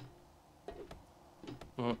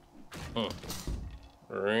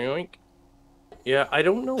 Yoink. Yeah, I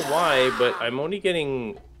don't know why, but I'm only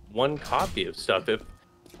getting one copy of stuff. If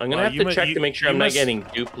I'm gonna have to check to make sure I'm not getting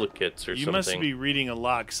duplicates or something. You must be reading a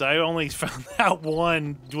lot, because I only found that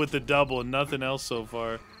one with the double and nothing else so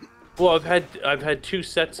far. Well, I've had 2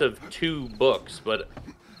 sets of 2 books, but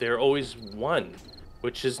they're always one,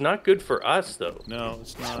 which is not good for us though. No,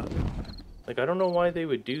 it's not. Like, I don't know why they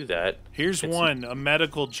would do that. Here's one, a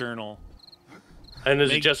medical journal. And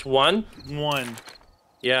is it just one? One.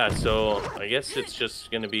 Yeah, so I guess it's just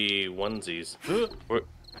gonna be onesies.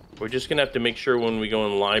 We're just gonna have to make sure when we go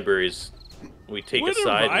in libraries, we take a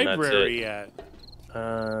side and that's it. Where's the library at?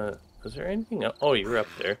 Is there anything else? Oh, you're up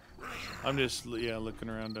there. I'm just, looking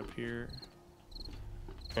around up here.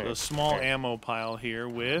 So a small ammo pile here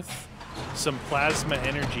with some plasma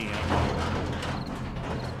energy ammo.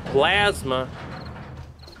 Plasma?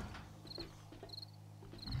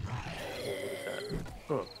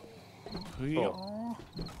 Huh. Oh.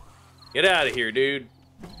 Get out of here, dude.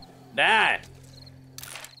 Die!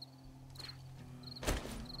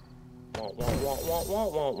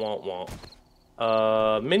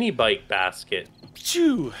 Mini bike basket.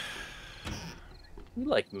 Phew. You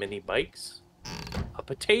like mini bikes? A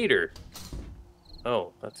potato.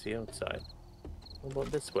 Oh, that's the outside. What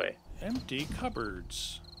about this way? Empty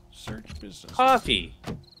cupboards. Search business. Coffee.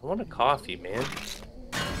 I want a coffee, man.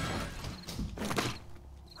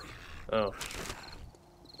 Oh.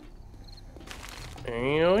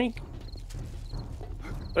 Yoink.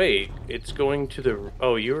 Wait, it's going to the...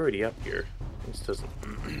 Oh, you're already up here. This doesn't...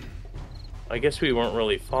 I guess we weren't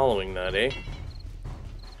really following that, eh?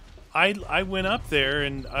 I went up there,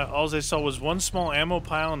 and all I saw was one small ammo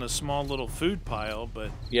pile and a small little food pile, but...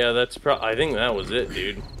 Yeah, that's I think that was it,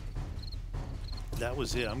 dude. That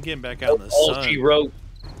was it. I'm getting back out in the all sun. She wrote.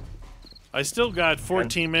 I still got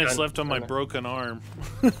 14 minutes left on my broken arm.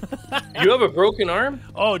 You have a broken arm?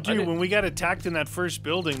 Oh, dude, when we got attacked in that first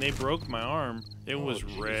building, they broke my arm. It was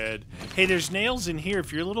red. Hey, there's nails in here.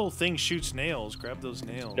 If your little thing shoots nails, grab those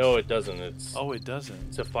nails. No, it doesn't. It's it doesn't.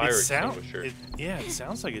 It's a fire extinguisher. Yeah, it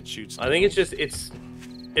sounds like it shoots nails. I think it's just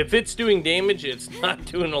if it's doing damage, it's not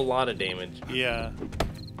doing a lot of damage. Yeah.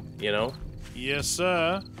 You know? Yes,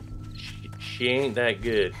 sir. She ain't that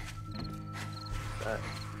good.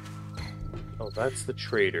 Oh, that's the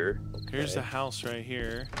trader. Okay. Here's the house right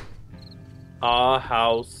here. A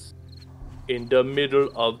house in the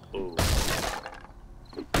middle of...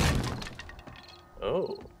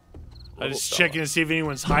 Oh. I just checking to see if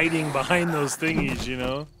anyone's hiding behind those thingies, you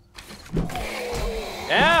know?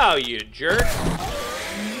 Ow, you jerk!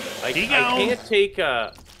 I can't take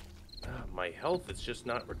my health is just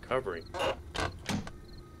not recovering.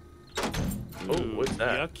 Oh, what's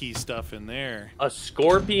that? Yucky stuff in there. A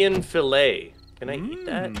scorpion fillet. Can I eat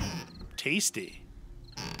that? Tasty.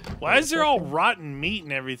 Why is there all rotten meat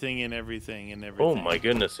and everything? Oh my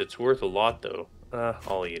goodness, it's worth a lot though.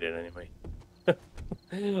 I'll eat it anyway.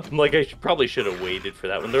 I'm like, probably should have waited for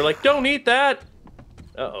that one. They're like, don't eat that.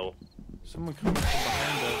 Uh-oh. Someone coming from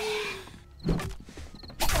behind us.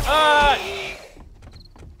 Ah!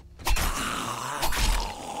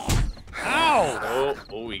 Ow!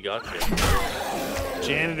 Oh, we got you.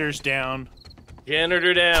 Janitor's down.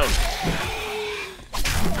 Janitor down.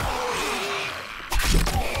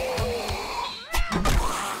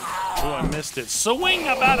 Oh, I missed it. Swing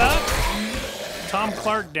about up. Tom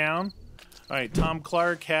Clark down. All right, Tom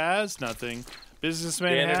Clark has nothing.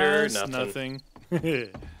 Businessman Janitor, has nothing.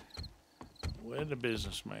 What a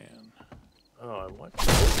businessman. Oh, I want.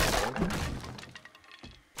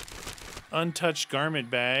 Untouched garment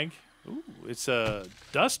bag. Ooh, it's a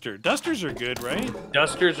duster. Dusters are good, right?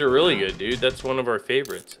 Dusters are really good, dude. That's one of our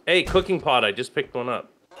favorites. Hey, cooking pot. I just picked one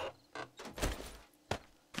up.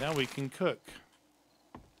 Now we can cook.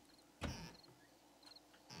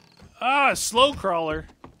 Ah, slow crawler.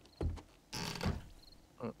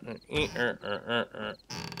 Hey,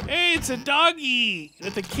 it's a doggy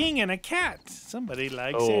with a king and a cat. Somebody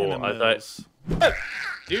likes animals. I thought...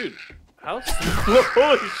 Dude, how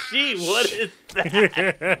slow is she? What is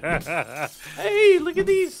that? Hey, look at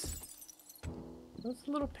these. Those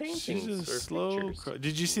little paintings. She's a or slow. pictures.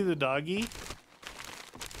 Did you see the doggy?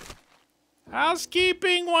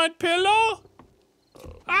 Housekeeping, want pillow?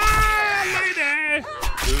 Ah, lady.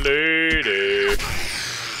 Lady.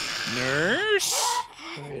 Nurse.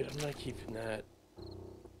 Wait, I'm not keeping that.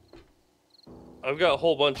 I've got a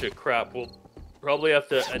whole bunch of crap. We'll probably have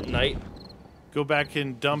to, at night, go back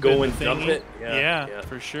and dump go in and the dump thingy. it. Yeah,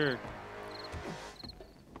 for sure.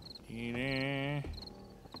 Okay,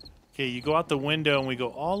 you go out the window and we go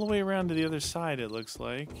all the way around to the other side, it looks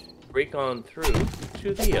like. Break on through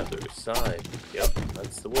to the other side. Yep,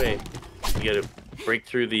 that's the way. You gotta break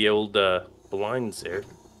through the old blinds there.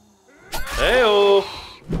 Hey-oh!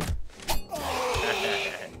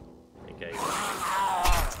 Okay.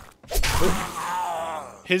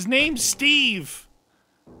 His name's Steve.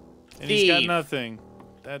 And he's got nothing.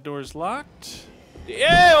 That door's locked.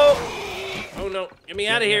 Hey-oh! Oh no, get me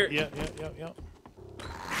out of here. Yep.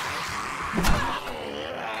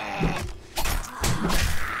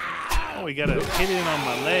 Oh, we gotta hit in on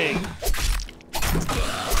my leg.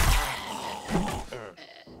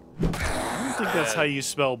 I don't think that's how you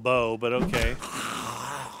spell bow, but okay.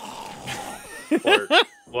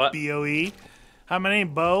 What? B-O-E. Hi, my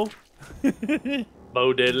name Bo.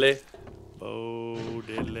 Bo Diddley. Bo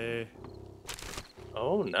Diddley.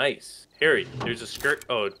 Oh, nice. Harry, there's a skirt.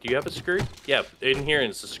 Oh, do you have a skirt? Yeah, in here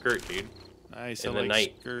it's a skirt, dude. Nice, in I the like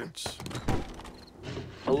night. skirts.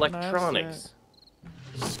 Electronics.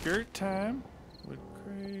 Skirt time. Wood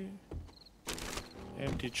crate.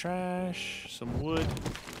 Empty trash. Some wood.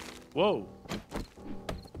 Whoa.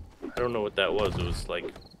 I don't know what that was. It was like...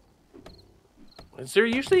 Is there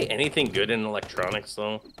usually anything good in electronics,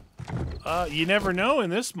 though? You never know in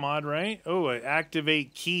this mod, right? Oh,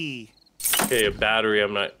 activate key. Okay, a battery.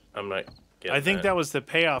 I'm not getting I think that was the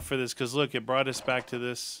payoff for this, because look, it brought us back to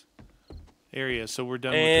this area, so we're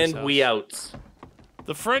done with this house. And we out.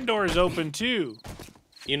 The front door is open, too.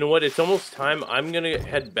 You know what? It's almost time. I'm going to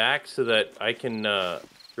head back so that I can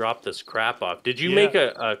drop this crap off. Did you make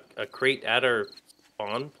a crate at our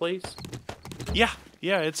spawn place? Yeah,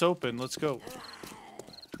 it's open. Let's go.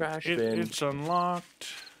 Trash bin. It's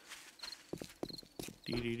unlocked.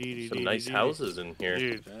 Some nice houses in here.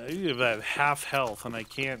 Dude, I have half health and I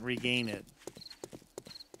can't regain it.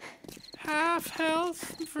 Half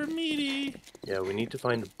health for meaty. Yeah, we need to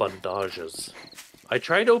find bandages. I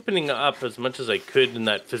tried opening up as much as I could in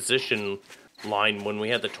that physician line when we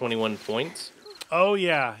had the 21 points. Oh,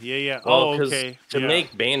 yeah. Well, okay. To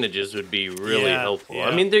make bandages would be really helpful. Yeah.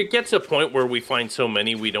 I mean, there gets a point where we find so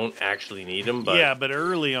many we don't actually need them, but... Yeah, but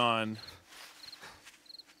early on...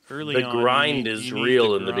 The grind is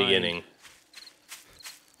real in the beginning.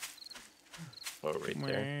 Oh, right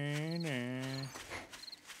there.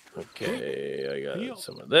 Okay, I got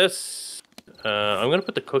some of this. I'm going to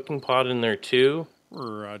put the cooking pot in there, too.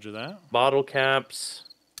 Roger that. Bottle caps.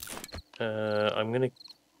 I'm going to...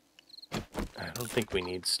 I don't think we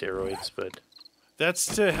need steroids, but...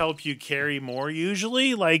 That's to help you carry more,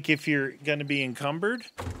 usually, like if you're going to be encumbered.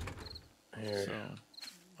 There. So,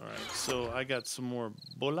 all right, so I got some more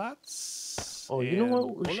bullets. Oh, you know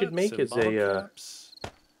what we should make is a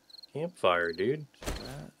campfire, dude.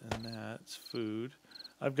 That and that's food.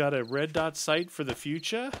 I've got a red dot sight for the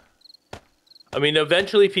future. I mean,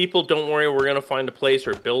 eventually, people, don't worry, we're going to find a place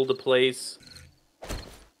or build a place.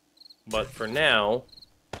 But for now...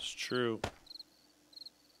 It's true.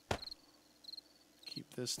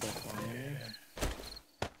 Keep this stuff on here.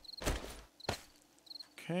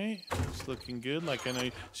 Okay, it's looking good. Like I know,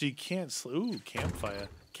 so you can't. Ooh, campfire.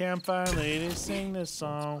 Campfire lady, sing this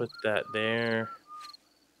song. Put that there.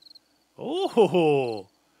 Oh,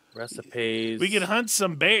 Recipes. we can hunt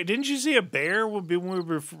some bear. Didn't you see a bear when we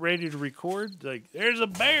were ready to record? Like, there's a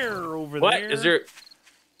bear over there. What is there?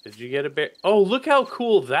 Did you get a bear? Oh, look how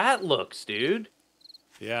cool that looks, dude.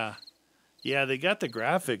 Yeah, yeah, they got the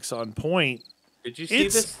graphics on point. Did you see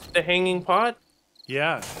this? The hanging pot?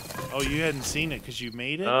 Yeah. Oh, you hadn't seen it because you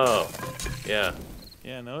made it? Oh, yeah.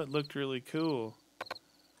 Yeah, no, it looked really cool.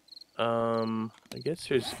 I guess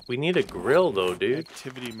we need a grill though, dude.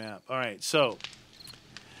 Activity map. All right, so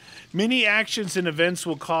many actions and events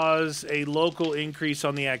will cause a local increase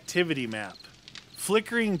on the activity map.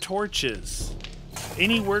 Flickering torches,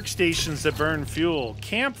 any workstations that burn fuel,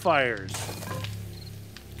 campfires,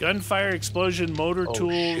 gunfire, explosion, motor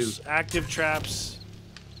tools, active traps.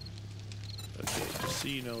 Okay, just so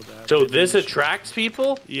you know that. So this attracts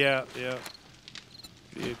people? Yeah, yeah.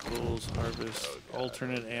 Vehicles, harvest,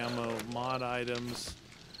 alternate ammo, mod items.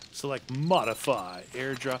 Select modify,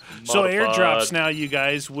 airdrop. So airdrops now, you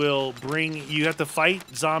guys will bring. You have to fight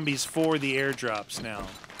zombies for the airdrops now.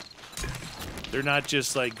 They're not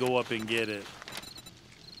just like go up and get it.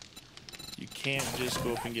 You can't just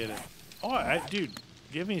go up and get it. Oh, dude, do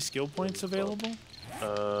you have any skill points available?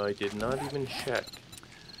 I did not even check.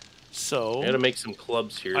 So I gotta make some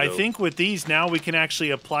clubs here. I think with these now we can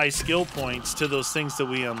actually apply skill points to those things that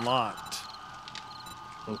we unlocked.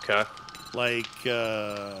 Okay. Like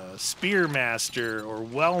Spearmaster or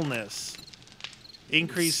Wellness.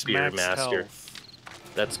 Increase max health.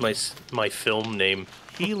 That's my film name.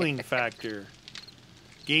 Healing factor.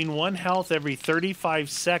 Gain 1 health every 35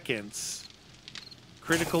 seconds.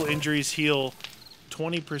 Critical injuries heal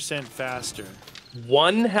 20% faster.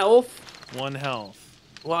 1 health? 1 health.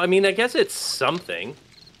 Well, I mean, I guess it's something.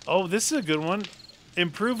 Oh, this is a good one.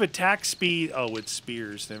 Improve attack speed. Oh, it's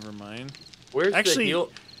spears. Never mind. Where's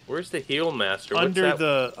the heal master?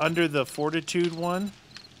 Under the fortitude one.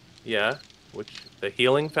 Yeah. The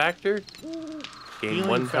healing factor? Gain healing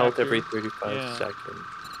 1 health factor, every 35 seconds.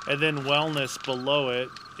 And then wellness below it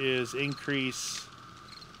is increase.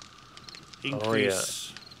 Oh yeah.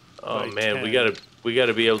 Oh man, 10. we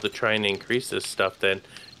gotta be able to try and increase this stuff then.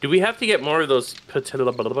 Do we have to get more of those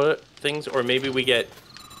things, or maybe we get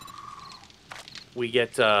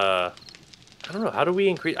I don't know, how do we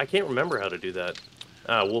increase? I can't remember how to do that.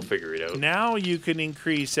 We'll figure it out. Now you can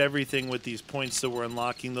increase everything with these points that we're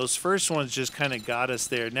unlocking. Those first ones just kind of got us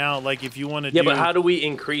there. Now, like if you want to but how do we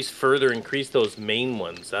increase those main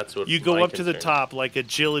ones? That's what you go up to the top, like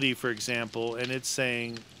agility, for example, and it's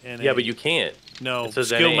saying NA. Yeah, but you can't. No,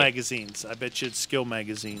 skill magazines. I bet you it's skill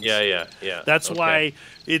magazines. Yeah. That's why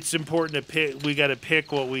it's important to pick. We got to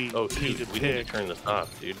pick what we need to pick. We need to turn this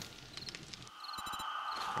off, dude.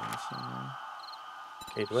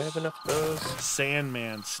 Okay, do I have enough of those?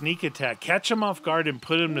 Sandman, sneak attack. Catch him off guard and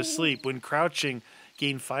put him to sleep. When crouching,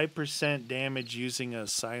 gain 5% damage using a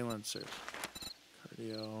silencer.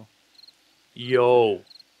 Cardio. Yo.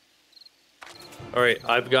 Alright,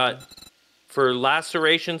 I've got... For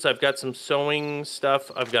lacerations, I've got some sewing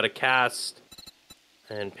stuff. I've got a cast.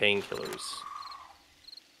 And painkillers.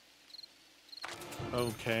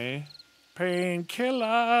 Okay.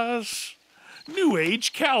 Painkillers. New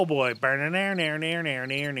Age Cowboy. I don't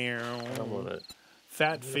want it.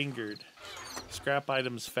 Fat fingered. Scrap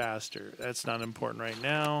items faster. That's not important right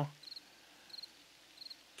now.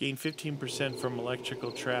 Gain 15% from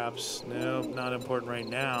electrical traps. No, not important right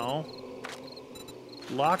now.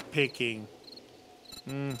 Lock picking.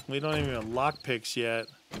 We don't even have lock picks yet.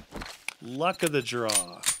 Luck of the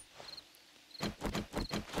draw.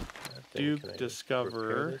 Duke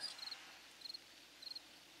Discoverer.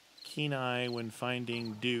 Keen eye when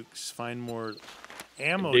finding dukes. Find more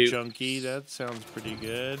ammo junkie. That sounds pretty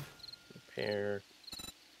good. Repair.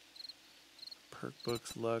 Perk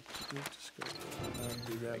books, luck. I'll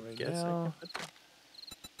do that right now.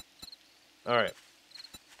 Alright.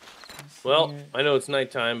 Well, I know it's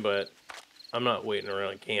nighttime, but I'm not waiting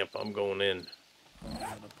around camp. I'm going in. A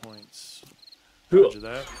lot of points. Roger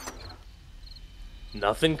that.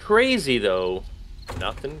 Nothing crazy, though.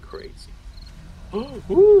 Nothing crazy.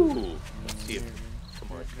 Ooh. Let's see if...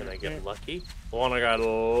 Come on, can I get lucky? I got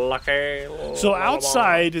lucky. So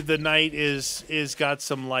outside, the night is got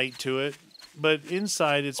some light to it, but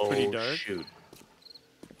inside it's pretty dark. Shoot.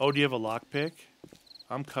 Oh, do you have a lockpick?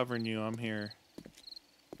 I'm covering you. I'm here.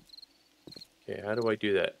 Okay, how do I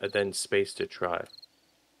do that? And then space to try.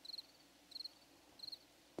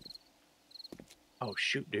 Oh,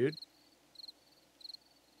 shoot, dude.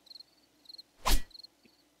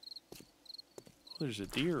 There's a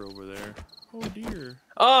deer over there. Oh dear.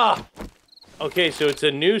 Ah! Okay, so it's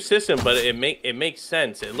a new system, but it makes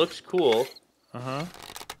sense. It looks cool. Uh-huh.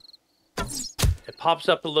 It pops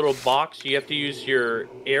up a little box. You have to use your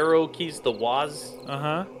arrow keys, the WAS.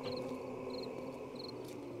 Uh-huh.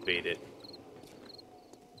 Bait it.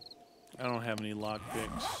 I don't have any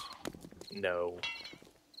lockpicks. No.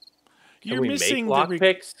 You're missing make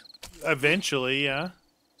lockpicks? Eventually, yeah.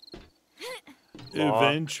 Lock.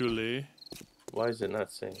 Eventually. Why is it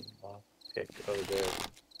not saying lockpick? Oh, there.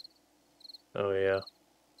 Oh, yeah.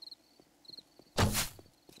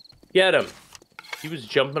 Get him! He was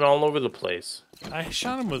jumping all over the place. I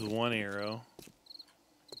shot him with one arrow.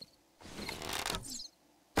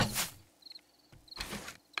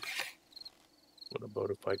 What about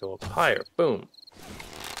if I go up higher? Boom.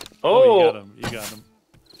 Oh, you got him. You got him.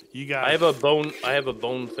 You got I have a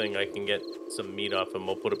bone thing. I can get some meat off him.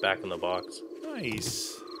 I'll put it back in the box.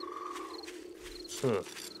 Nice. Huh.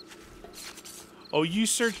 Oh, you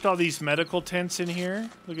searched all these medical tents in here?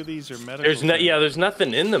 Look at these are medical There's tents. there's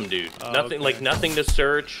nothing in them, dude. Oh, nothing okay. like nothing to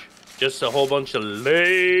search. Just a whole bunch of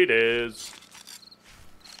ladies.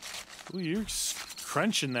 Ooh, you're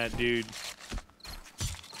crunching that dude.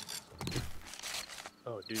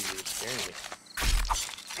 Oh, dude, you're scaring me.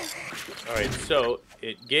 All right, so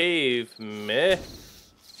it gave me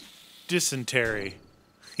Dysentery.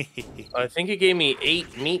 I think it gave me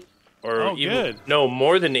 8 meat, or Oh, even good. no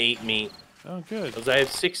more than 8 meat. Oh, good. Because I have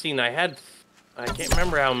 16. I can't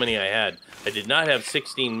remember how many I had. I did not have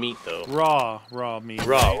 16 meat though. Raw meat.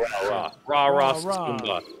 Raw.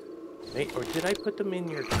 Raw. Mate, or did I put them in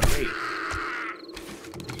your crate?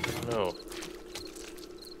 I don't know.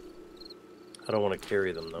 I don't want to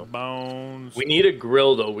carry them though. Bones. We need a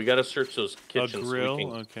grill though. We got to search those kitchens. A grill? So we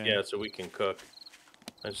can, Okay. Yeah, so we can cook.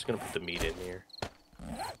 I'm just gonna put the meat in here.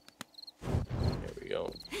 There we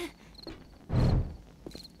go.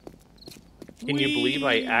 Can you believe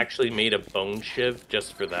I actually made a bone shiv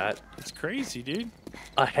just for that? It's crazy, dude.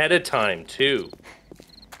 Ahead of time, too.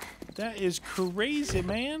 That is crazy,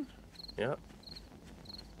 man. Yeah.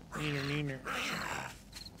 Neener.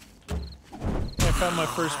 I found my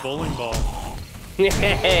first bowling ball.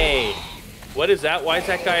 Hey! What is that? Why is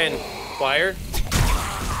that guy on fire?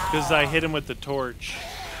 Because I hit him with the torch.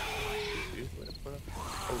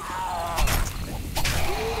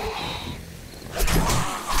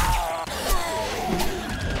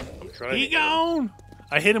 He gone!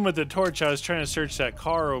 I hit him with the torch. I was trying to search that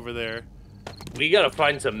car over there. We gotta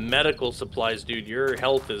find some medical supplies, dude. Your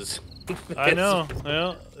health is... I know.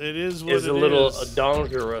 Well, it is what it is. Is a little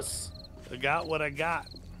dangerous. I got what I got.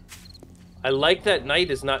 I like that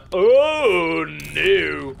night is not... Oh,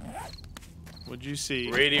 no! What'd you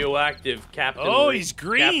see? Radioactive Captain... Oh, he's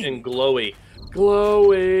green! Captain Glowy.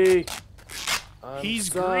 Glowy!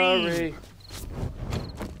 He's sorry. green!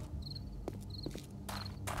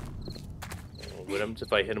 What happens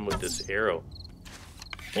if I hit him with this arrow?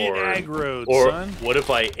 Get aggroed, or son. What if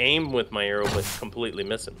I aim with my arrow but completely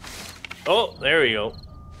miss him? Oh, there we go.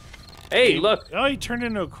 Hey, look! Oh, he turned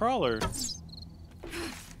into a crawler.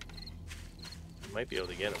 Might be able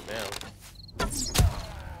to get him now.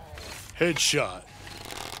 Headshot.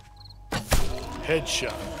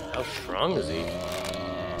 Headshot. How strong is he?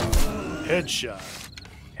 Headshot.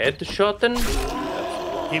 Head to shot then?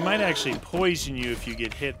 He might actually poison you if you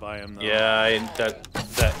get hit by him, though. Yeah, and that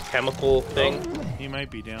chemical thing. He might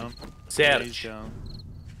be down. Search. Yeah, he's down.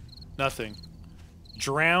 Nothing.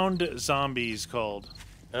 Drowned zombies called.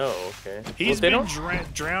 Oh, okay. He's been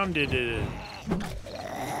drowned in it.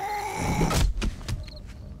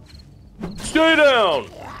 Stay down!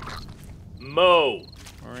 Mo.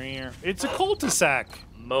 It's a cul-de-sac.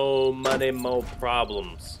 Mo money, mo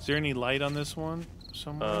problems. Is there any light on this one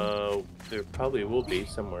somewhere? There probably will be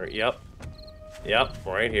somewhere. Yep. Yep,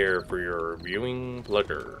 right here for your viewing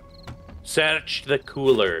pleasure. Search the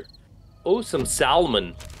cooler. Oh, some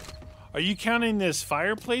salmon. Are you counting this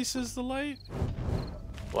fireplace as the light?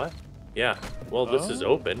 What? Yeah. Well, this is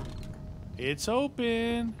open. It's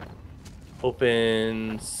open.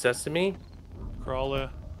 Open sesame? Crawler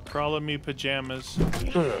me pajamas.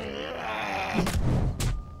 He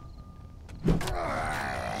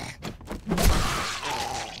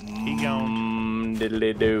gone.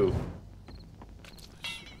 Diddly do.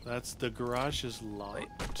 That's the garage is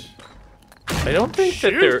locked. I don't think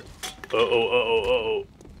that they're... Uh-oh.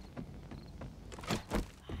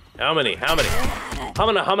 How many? How many now?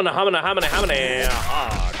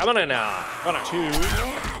 2.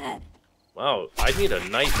 Wow, I need a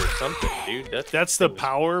knife or something, dude. That's the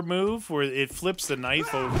power move where it flips the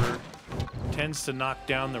knife over. Tends to knock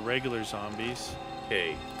down the regular zombies.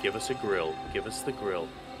 Okay, give us a grill. Give us the grill.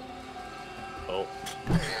 Oh.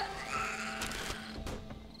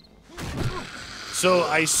 So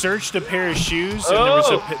I searched a pair of shoes, and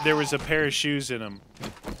there was a pair of shoes in them.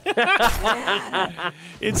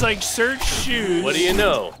 It's like search shoes. What do you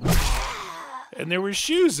know? And there were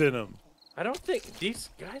shoes in them. I don't think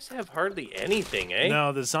these guys have hardly anything, eh?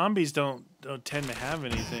 No, the zombies don't tend to have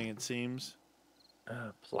anything. It seems.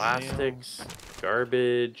 Plastics,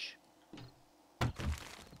 garbage,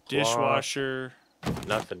 dishwasher.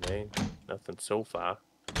 Nothing, eh? Nothing so far.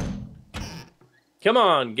 Come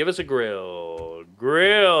on, give us a grill.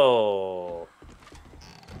 Grill.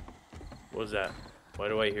 What was that? Why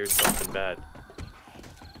do I hear something bad?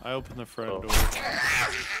 I opened the front door.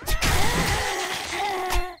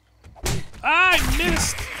 I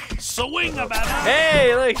missed. Swing about it.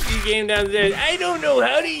 Hey, look, she came downstairs. I don't know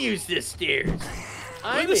how to use the stairs.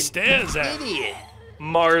 Where the stairs at? Idiot.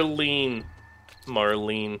 Marlene.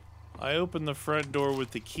 I opened the front door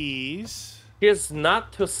with the keys. He's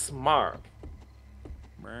not too smart.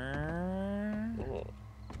 Oh.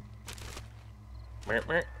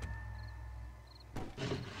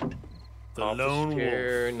 The Office lone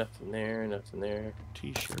chair, wolf. Nothing there, nothing there.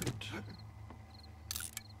 T-shirt.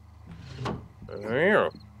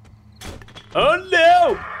 Oh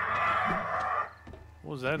no!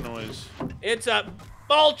 What was that noise? It's a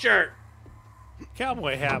vulture!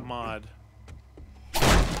 Cowboy hat mod.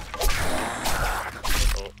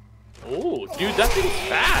 Oh, dude, that thing's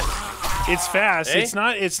fast. It's fast. Eh?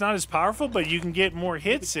 It's not as powerful, but you can get more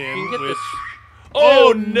hits in. You can get with... this.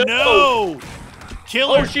 Oh no!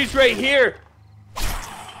 Kill her. Oh, she's right here.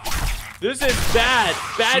 This is bad.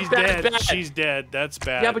 Bad. She's dead. That's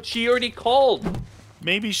bad. Yeah, but she already called.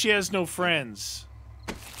 Maybe she has no friends.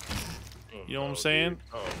 You know what I'm saying?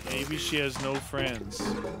 Oh, no, Maybe she has no friends.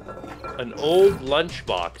 An old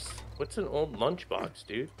lunchbox. What's an old lunchbox,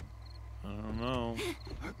 dude? I don't know.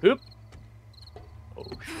 Oop. Oh,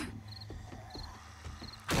 shoot.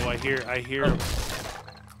 Oh, I hear him.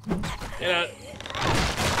 Yeah.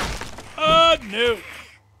 Oh, no.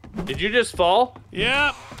 Did you just fall?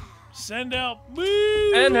 Yep. Send help.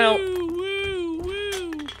 Woo. And help. Woo,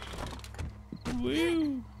 woo.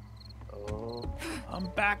 Woo. Oh. I'm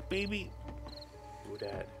back, baby. Who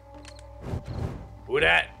dat? Who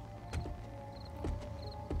dat?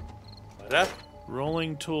 What up?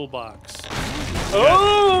 Rolling toolbox.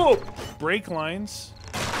 Oh! Brake lines.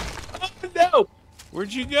 Oh, no!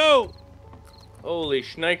 Where'd you go? Holy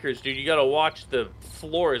schnikers, dude. You gotta watch. The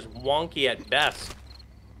floor is wonky at best.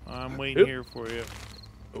 I'm waiting here for you.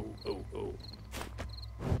 Oh.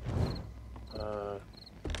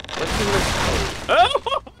 What's in this?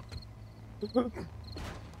 Oh!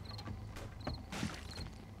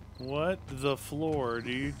 What the floor,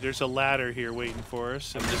 dude? There's a ladder here waiting for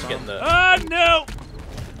us. I'm just getting the... Oh, no!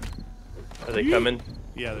 Are they coming?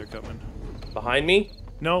 Yeah, they're coming. Behind me?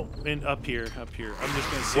 No, up here. I'm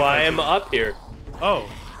just gonna see. Why am I up here? Oh.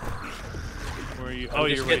 Where are you? Oh,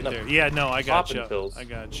 you're right there. Yeah, no, I got you. I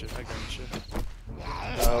got you.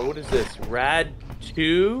 What is this? Rad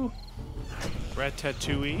 2?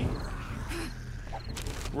 Ratatouille?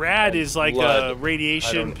 Rad is like Blood. a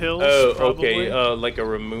radiation pills. Oh, probably. okay. Like a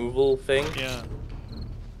removal thing? Yeah.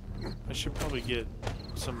 I should probably get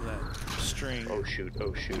some of that string. Oh, shoot.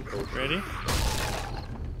 Ready?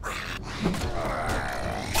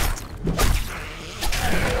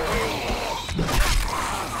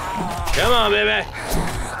 Come on, baby.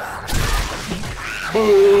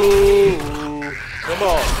 Boo. Come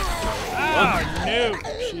on. Oh,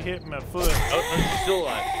 no. She hit my foot. Oh, she's still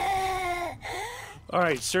alive. All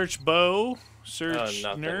right, search bow. Search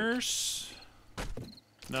nothing. nurse.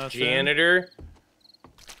 Nothing. Janitor.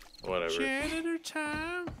 Whatever. Janitor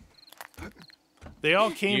time. They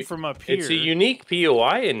all came from up here. It's a unique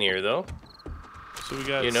POI in here, though. So we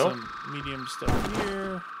got some medium stuff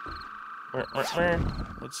here.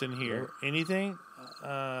 What's in here? Anything?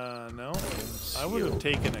 No. I would have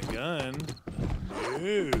taken a gun.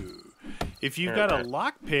 No. If you've got a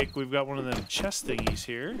lockpick, we've got one of them chest thingies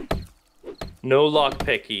here. No lock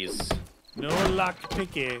pickies. No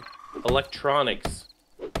lockpicky. Electronics.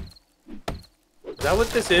 Is that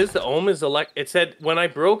what this is? The ohm is it said, when I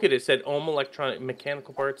broke it, it said ohm electronic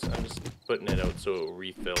mechanical parts. I'm just putting it out so it will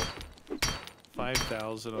refill.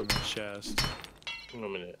 5,000 on the chest. Wait a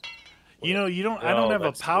minute. You know, I don't have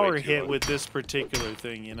a power hit with this particular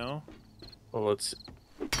thing, you know? Well, let's...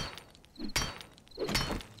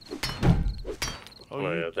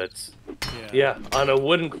 Oh, yeah, that's... Yeah, on a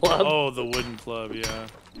wooden club. Oh, the wooden club, yeah.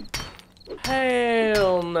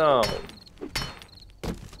 Hell no.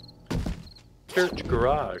 Church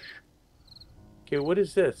garage. Okay, what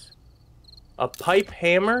is this? A pipe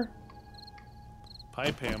hammer?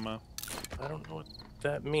 Pipe hammer. I don't know what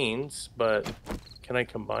that means, but can I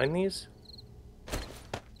combine these?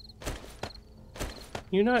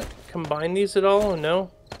 you not combine these at all?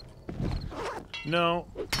 No? No.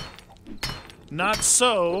 Not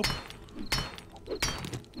so.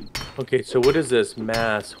 Okay, so what is this?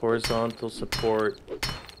 Mass, horizontal support.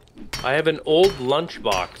 I have an old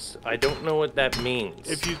lunchbox. I don't know what that means.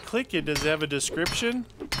 If you click it, does it have a description?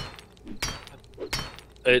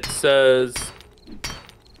 It says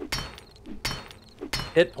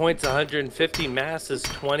hit points 150, mass is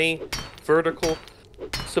 20, vertical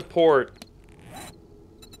support.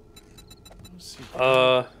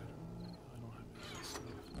 Oh,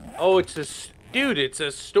 it's a dude. It's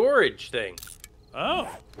a storage thing.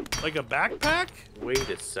 Oh, like a backpack? Wait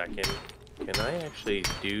a second. Can I actually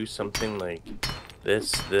do something like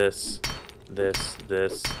this, this, this,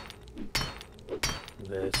 this,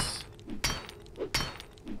 this?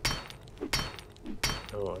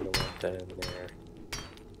 Oh, I don't want that in there.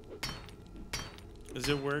 Is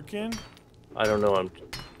it working? I don't know.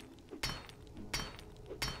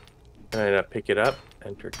 Can I not pick it up?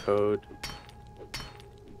 Enter code.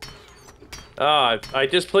 Ah, I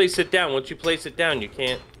just placed it down. Once you place it down, you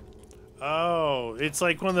can't. Oh, it's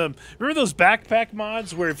like one of the... Remember those backpack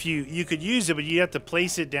mods where if you could use it, but you have to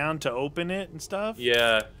place it down to open it and stuff?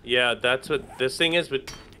 Yeah, that's what this thing is,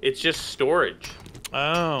 but it's just storage.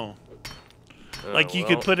 Oh. Like you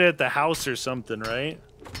could put it at the house or something, right?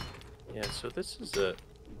 Yeah, so this is a...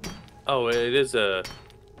 Oh, it is a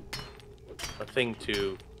thing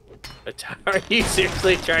to... Are you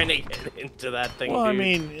seriously trying to get into that thing, well, dude? I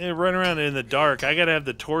mean, run around in the dark. I gotta have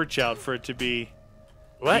the torch out for it to be...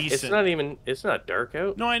 What? decent. It's not dark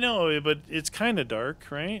out? No, I know, but it's kind of dark,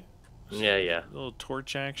 right? Yeah. A little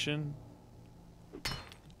torch action.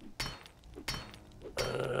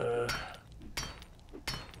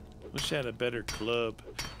 Wish I had a better club.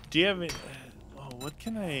 Do you have it? Oh, what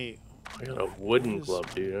can I got a wooden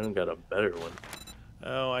glove, dude. I don't got a better one.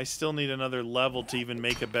 Oh, I still need another level to even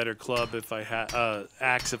make a better club if I had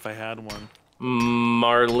axe if I had one.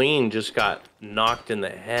 Marlene just got knocked in the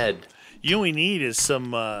head. You know what we need is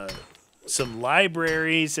some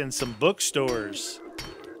libraries and some bookstores.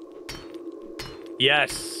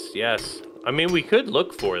 Yes. I mean, we could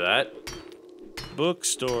look for that.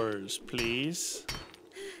 Bookstores, please.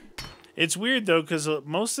 It's weird though, because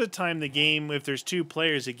most of the time the game, if there's 2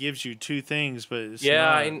 players, it gives you 2 things, but it's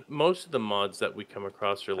not. Most of the mods that we come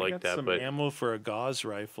across are like that. Some but ammo for a gauze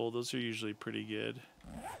rifle; those are usually pretty good.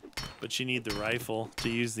 But you need the rifle to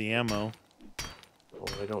use the ammo. Oh,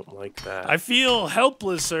 I don't like that. I feel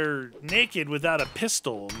helpless or naked without a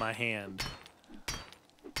pistol in my hand.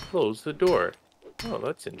 Close the door. Oh,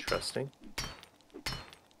 that's interesting.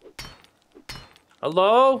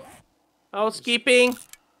 Hello? Housekeeping?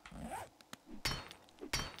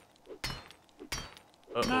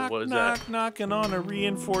 Knock, what is knock, that? knocking on a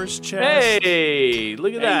reinforced chest. Hey,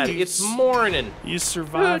 look at that. It's morning. You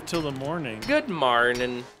survived till the morning. Good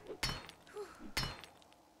morning.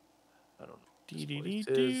 I don't know Dee, what this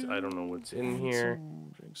is. I don't know what's in here.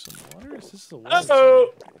 Drink some water? Is this the water?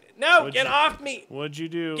 Oh! No, get off me! What'd you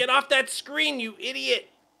do? Get off that screen, you idiot!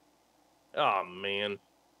 Oh, man.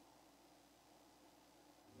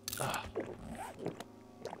 Oh.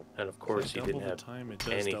 And of course, he didn't have time. It does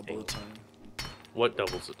anything. double the time. What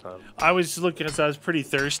doubles the time? I was looking as I was pretty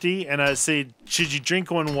thirsty, and I said, should you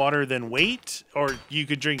drink 1 water then wait? Or you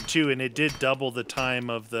could drink 2, and it did double the time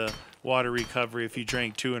of the water recovery if you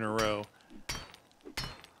drank 2 in a row.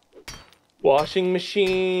 Washing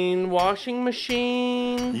machine, washing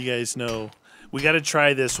machine. You guys know, we got to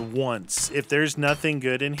try this once. If there's nothing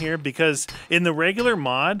good in here, because in the regular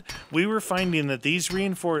mod, we were finding that these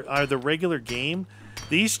the regular game,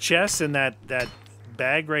 these chests and that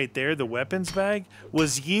bag right there, the weapons bag,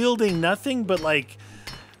 was yielding nothing but like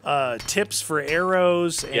tips for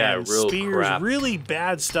arrows and spears, crap. Really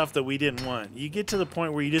bad stuff that we didn't want. You get to the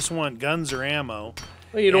point where you just want guns or ammo.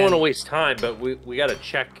 Well, you don't want to waste time, but we gotta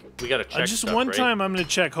check. We gotta check. Just stuff, one right? time, I'm gonna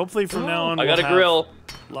check. Hopefully, from now on, I got a grill.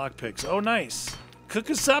 Lockpicks. Oh, nice. Cook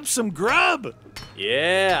us up some grub.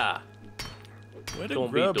 Yeah. Where the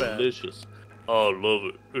Gonna grub be delicious. Oh, I love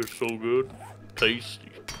it. It's so good, tasty.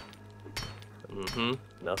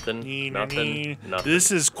 Nothing.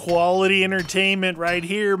 This is quality entertainment right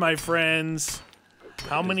here, my friends.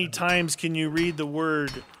 How many times can you read the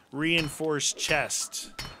word reinforced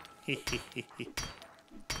chest?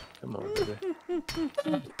 Come on,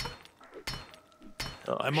 baby.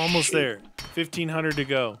 Oh, I'm almost there. 1,500 to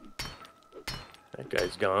go. That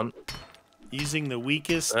guy's gone. Using the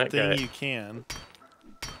weakest thing you can.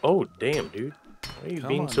 Oh, damn, dude. Why are you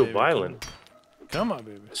being so violent? Come on,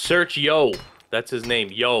 baby. Search Yo. That's his name,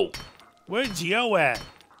 Yo. Where's Yo at?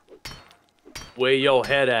 Where your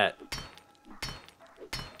head at?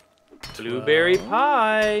 Blueberry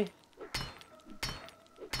pie.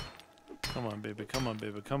 Come on, baby. Come on,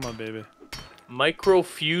 baby. Come on, baby.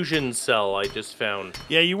 Microfusion cell I just found.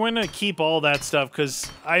 Yeah, you want to keep all that stuff because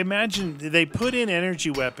I imagine they put in energy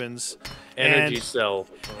weapons. Energy cell.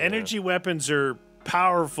 Energy weapons are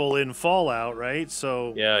powerful in Fallout, right?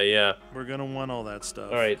 So yeah. We're gonna want all that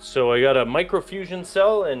stuff. All right, so I got a microfusion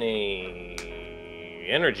cell and a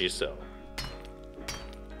energy cell.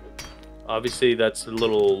 Obviously, that's a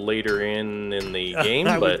little later in the game,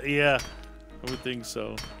 but yeah, I would think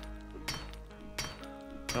so.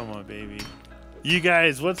 Come on, baby. You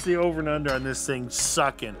guys, what's the over and under on this thing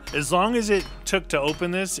sucking? As long as it took to open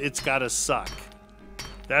this, it's gotta suck.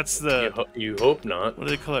 That's the... You hope not. What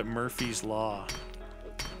do they call it? Murphy's Law.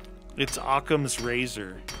 It's Occam's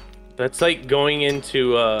razor. That's like going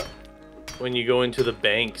into, when you go into the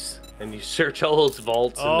banks and you search all those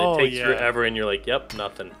vaults and it takes forever and you're like, yep,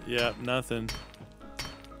 nothing. Yep, nothing.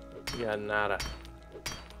 Yeah, nada.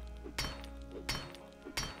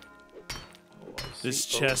 This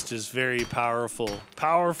chest is very powerful.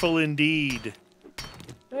 Powerful indeed.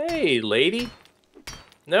 Hey, lady.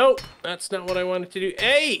 Nope, that's not what I wanted to do.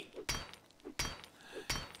 Hey!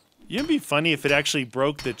 It'd be funny if it actually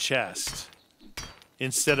broke the chest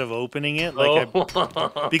instead of opening it. Like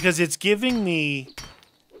because it's giving me,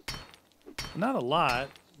 not a lot,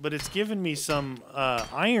 but it's giving me some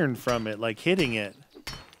iron from it, like hitting it.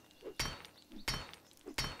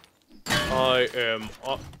 I am...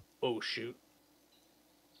 oh, shoot.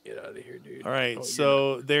 Get out of here, dude. All right,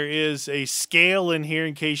 so there is a scale in here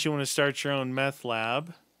in case you want to start your own meth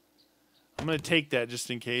lab. I'm going to take that just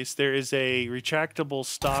in case. There is a retractable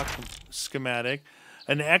stock schematic,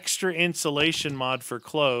 an extra insulation mod for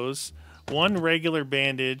clothes, one regular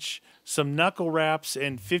bandage, some knuckle wraps,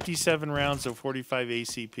 and 57 rounds of 45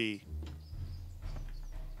 ACP.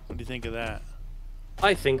 What do you think of that?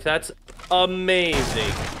 I think that's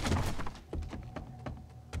amazing.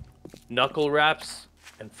 Knuckle wraps.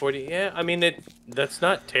 And 40, yeah, I mean, that's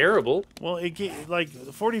not terrible. Well, like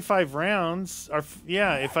 45 rounds are,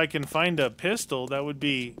 yeah, if I can find a pistol, that would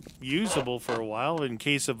be usable for a while in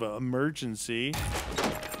case of an emergency,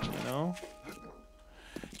 you know?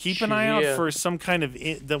 Keep an eye out for some kind of,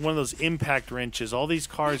 one of those impact wrenches. All these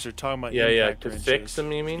cars are talking about impact wrenches. To fix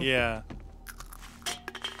them, you mean? Yeah.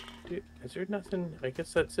 Dude, is there nothing? I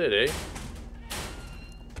guess that's it, eh?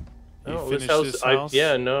 Oh, this house?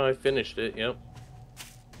 Yeah, no, I finished it, yep.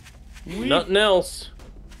 Nothing else.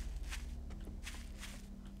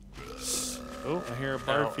 Oh, I hear a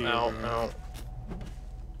barfy. Ow.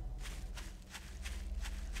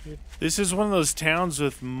 This is one of those towns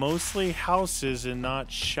with mostly houses and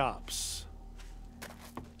not shops.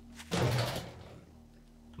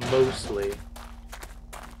 Mostly.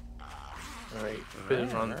 Alright, put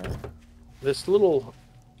it on this little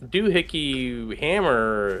doohickey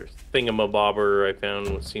hammer thingamabobber I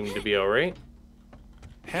found seemed to be alright.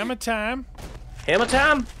 Hammer time. Hammer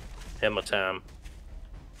time? Hammer time.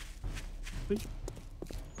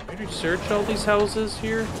 Did we search all these houses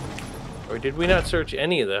here? Or did we not search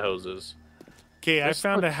any of the houses? Okay, I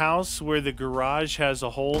found a house where the garage has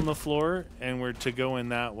a hole in the floor, and we're to go in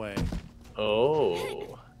that way.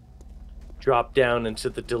 Oh. Drop down into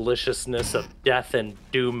the deliciousness of death and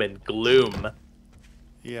doom and gloom.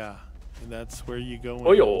 Yeah, and that's where you go in.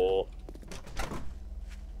 Oh, yo.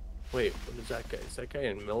 Wait, what is that guy? Is that guy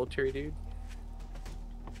a military dude?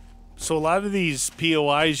 So a lot of these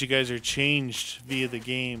POIs you guys are changed via the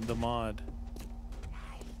game, the mod.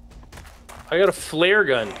 I got a flare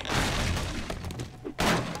gun. In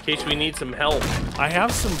case we need some help. I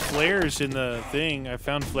have some flares in the thing. I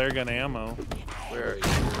found flare gun ammo. Where are you?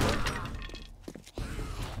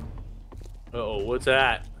 Uh-oh, what's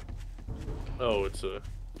that? Oh, it's a...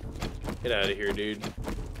 Get out of here, dude.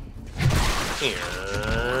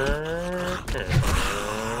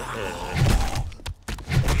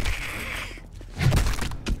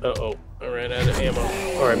 Uh-oh, I ran out of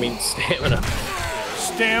ammo. Or, I mean, stamina.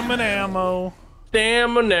 Stamina ammo.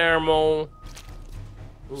 Stamina ammo.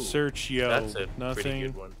 Ooh, search, yo. That's a nothing. pretty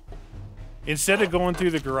good one. Instead of going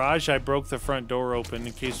through the garage, I broke the front door open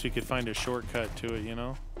in case we could find a shortcut to it, you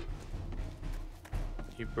know?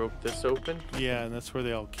 You broke this open? Yeah, and that's where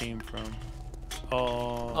they all came from.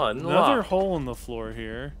 Oh, unlocked. Another hole in the floor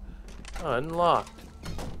here. Unlocked.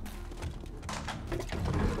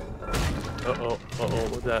 Uh-oh,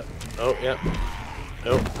 what's that? Oh, yeah.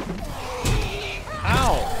 Nope.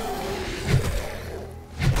 Ow!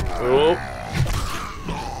 Oh.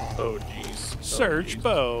 Oh, jeez. Search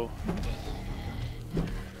bow.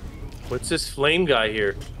 What's this flame guy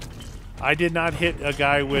here? I did not hit a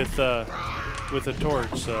guy with a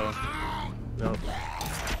torch, so... No.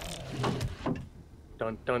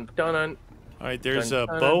 dun dun dun dun. All right, there's a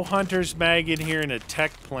bow hunter's mag in here and a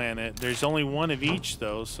tech planet. There's only one of each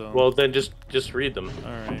though, so. Well, then just read them.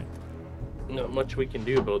 All right. Not much we can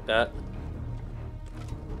do about that.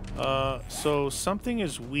 So something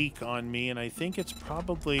is weak on me, and I think it's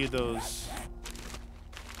probably those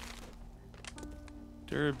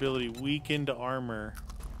durability weakened armor.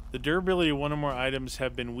 The durability of one or more items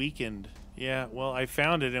have been weakened. Yeah, well, I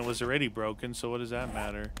found it and it was already broken, so what does that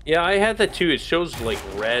matter? Yeah, I had that too. It shows like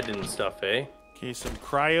red and stuff, eh? Okay, some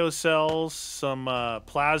cryo cells, some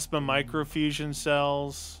plasma microfusion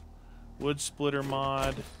cells, wood splitter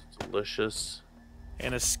mod. Delicious.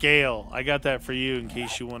 And a scale. I got that for you in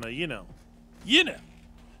case you want to, you know,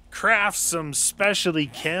 craft some specialty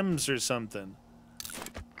chems or something.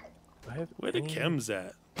 Where the chems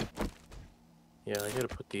at? Yeah, I gotta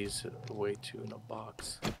put these away too in a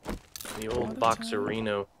box. The old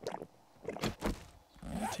boxerino.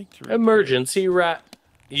 Emergency rat.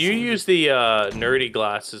 You use the nerdy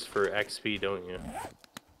glasses for XP, don't you?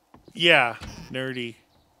 Yeah, nerdy.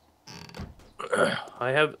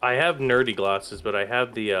 I have nerdy glasses, but I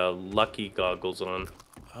have the lucky goggles on.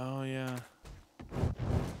 Oh yeah.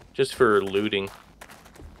 Just for looting.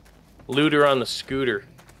 Looter on the scooter,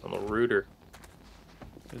 on the rooter.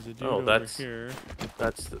 There's a dude over here.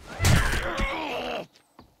 That's the.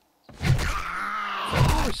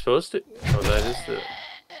 We're supposed to. Oh, that is the.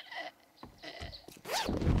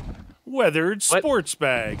 Weathered sports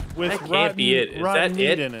bag with that can't be it. Is rotten that meat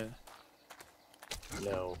it? in it.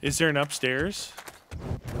 No. Is there an upstairs?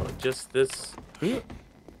 Oh, just this. Yeah,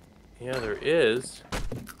 there is.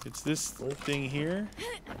 It's this thing here.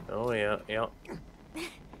 Oh yeah, yeah.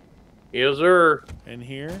 Yes, sir. And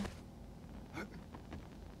here.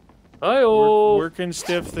 Hi-oh. Working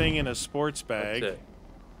stiff thing in a sports bag. That's it.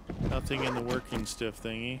 Nothing in the working stiff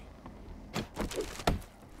thingy.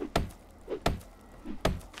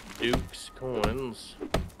 Duke's coins.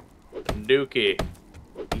 Dookie.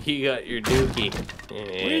 You got your dookie.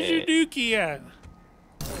 Where's your dookie at?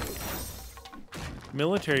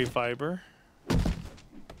 Military fiber.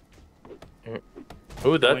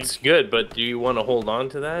 Oh, that's good, but do you want to hold on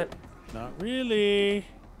to that? Not really.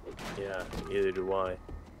 Yeah, neither do I.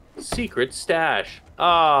 Secret stash.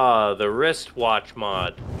 Ah, the wristwatch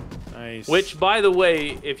mod. Nice. Which, by the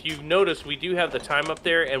way, if you've noticed, we do have the time up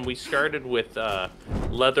there, and we started with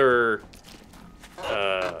leather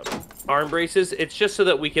arm braces. It's just so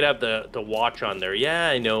that we could have the watch on there. Yeah,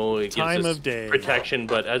 I know it time gives us of day protection,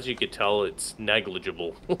 but as you could tell, it's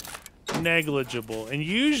negligible. Negligible. And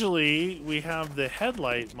usually we have the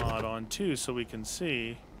headlight mod on too, so we can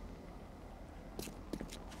see.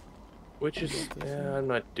 Which is, yeah, I'm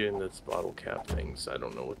not doing those bottle cap things. I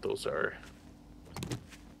don't know what those are.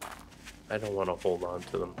 I don't want to hold on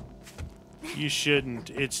to them. You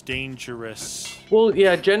shouldn't. It's dangerous. Well,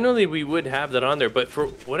 yeah, generally we would have that on there, but for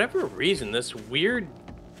whatever reason, this weird,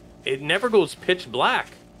 it never goes pitch black.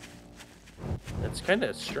 That's kind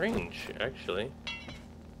of strange, actually.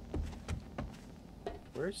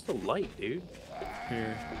 Where's the light, dude?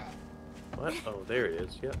 Here. What? Oh, there it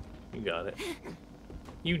is. Yep, you got it.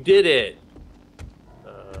 You did it!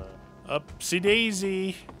 Upsy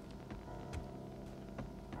daisy.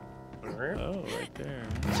 Where? Oh, right there.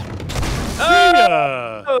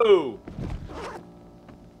 Oh!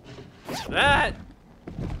 That?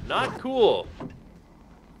 Not cool. At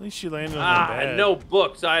least you landed on the bed. No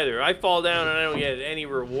books either. I fall down and I don't get any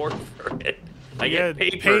reward for it. I get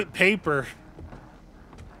paper. Paper.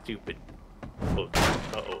 Stupid book.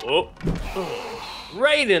 Uh-oh. Oh.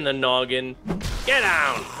 Right in the noggin. Get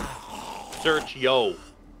down. Search yo.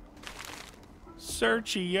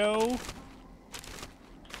 Searchy yo.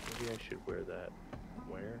 Maybe I should wear that.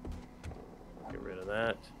 Where? Get rid of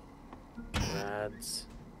that. Rads.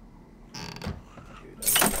 Dude,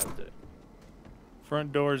 I grabbed it.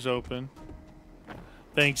 Front door's open.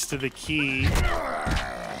 Thanks to the key.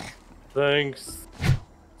 Thanks.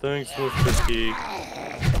 Thanks, Mr. Key.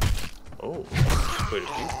 Oh, quite a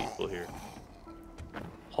few people here.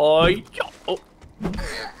 Hi. Oh.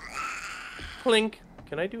 Clink.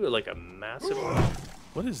 Can I do it like a massive one?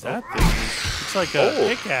 What is that thing? It's like a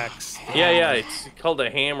pickaxe. Yeah, it's called a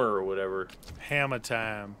hammer or whatever. Hammer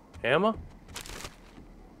time. Hammer?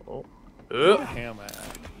 Oh. Hammer.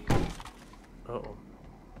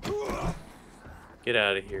 Uh-oh. Get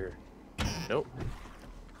out of here. Nope.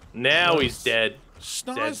 Now he's dead.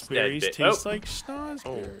 Snozberries taste like snozberries.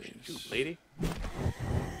 Oh, shoot, lady.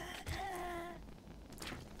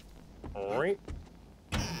 Alright.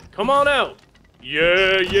 Come on out!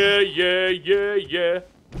 Yeah.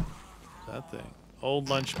 That thing. Old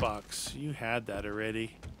lunchbox. You had that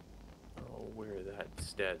already. Oh, where that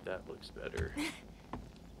instead? That looks better.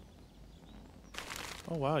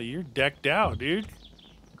 Oh wow, you're decked out, dude.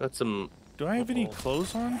 Got some. Do I have any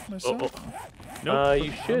clothes on myself? Nope. Nope.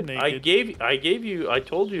 You should. I gave you. I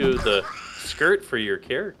told you the skirt for your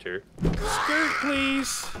character. Skirt,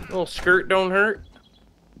 please. Little skirt don't hurt.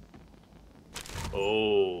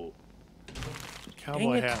 Oh.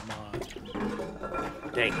 Cowboy hat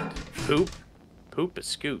mod. Dang it. Poop a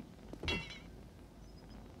scoot.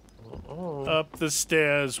 Oh. Up the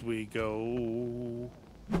stairs we go.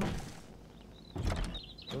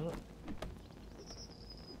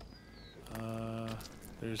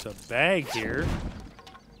 There's a bag here.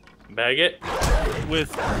 Bag it.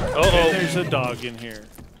 With. And there's a dog in here.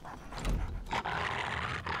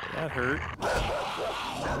 That hurt.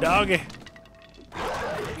 Doggy.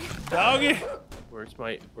 Doggy. Where's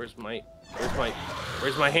my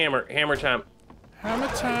hammer? Hammer time. Hammer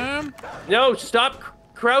time. No, stop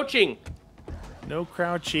crouching. No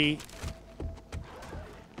crouchy.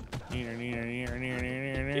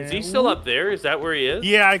 Is he still up there? Is that where he is?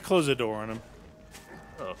 Yeah, I closed the door on him.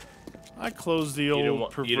 Oh. I closed the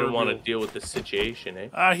old proverbial... You didn't want to deal with the situation,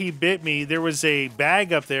 eh? He bit me. There was a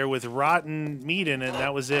bag up there with rotten meat in it, and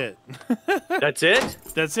that was it. That's it?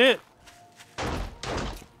 That's it.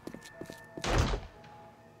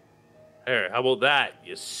 Here, how about that,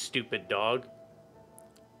 you stupid dog?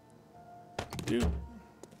 Dude.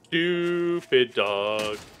 Stupid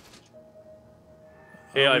dog.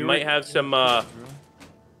 Hey, I might have some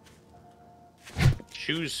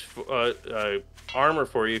shoes, armor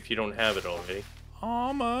for you if you don't have it already.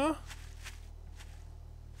 Armor.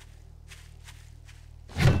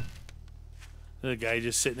 The guy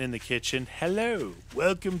just sitting in the kitchen. Hello,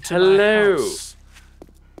 welcome to my house.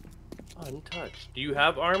 Untouched. Do you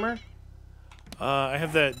have armor? I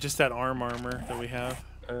have just that armor that we have.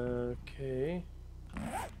 Okay.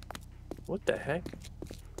 What the heck?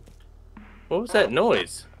 What was that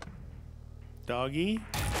noise? Doggy.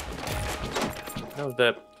 No,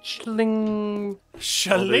 that shling.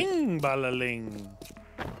 Shaling balaling.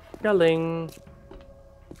 Yelling.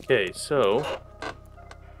 Okay, so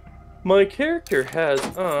my character has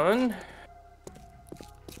on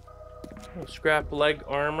scrap leg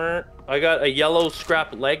armor. I got a yellow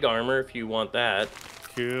scrap leg armor if you want that.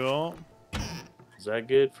 Cool. Is that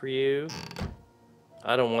good for you?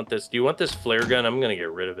 I don't want this. Do you want this flare gun? I'm gonna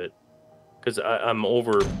get rid of it because I'm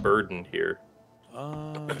overburdened here.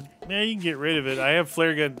 Yeah, you can get rid of it. I have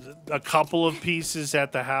flare gun, a couple of pieces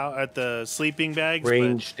at the sleeping bags.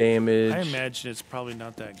 Range damage. I imagine it's probably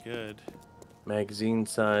not that good. Magazine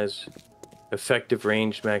size, effective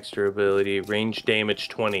range, max durability, range damage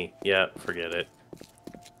 20. Yeah, forget it.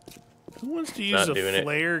 Who wants to use a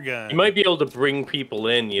flare gun? You might be able to bring people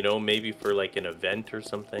in, you know, maybe for like an event or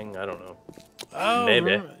something. I don't know. Oh,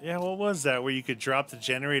 maybe. Yeah, what was that? Where you could drop the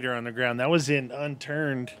generator on the ground? That was in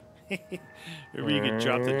Unturned. Where you could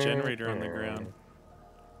drop the generator on the ground.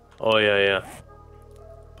 Oh yeah.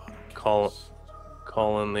 Call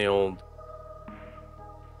in the old.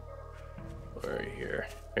 Right here.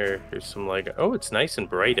 Here's some like. Oh, it's nice and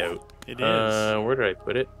bright out. It is. Where did I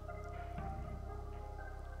put it?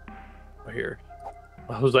 Oh, here.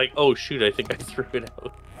 I was like, oh shoot! I think I threw it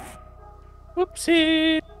out.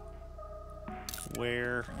 Whoopsie.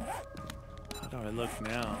 Where? How do I look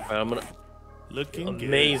now? I'm gonna. Looking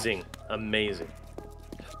amazing. Amazing.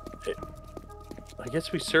 I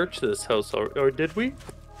guess we searched this house, or did we?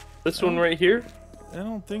 This one right here? I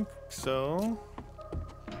don't think so.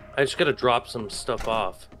 I just gotta drop some stuff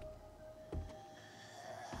off.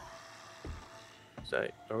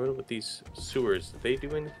 What with these sewers? Did they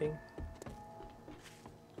do anything?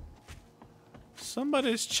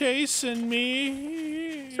 Somebody's chasing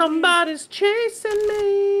me. Somebody's chasing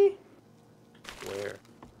me. Where?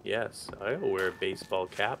 Yes, I'll wear a baseball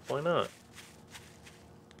cap. Why not?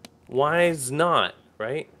 Why's not,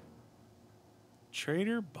 right?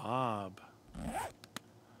 Trader Bob.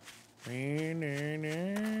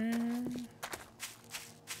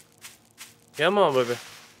 Come on, baby.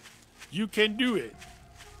 You can do it.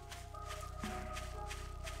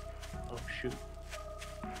 Oh, shoot.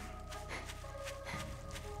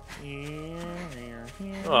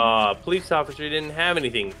 Aw, police officer didn't have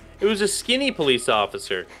anything. It was a skinny police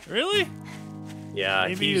officer. Really? Yeah,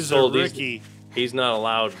 maybe he's a rookie. He's not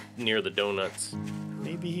allowed near the donuts.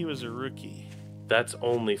 Maybe he was a rookie. That's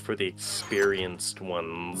only for the experienced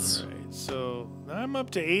ones. Right, so I'm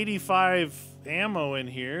up to 85 ammo in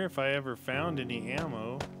here, if I ever found any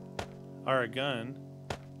ammo. Or a gun.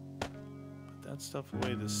 Put that stuff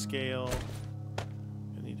away, the scale.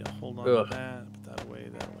 I need to hold on to that. Put that away,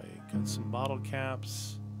 that way. Got some bottle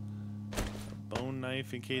caps. A bone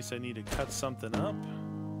knife in case I need to cut something up.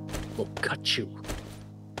 We'll cut you.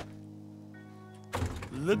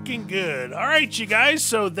 Looking good. All right, you guys.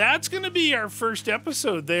 So that's going to be our first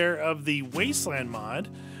episode there of the Wasteland mod.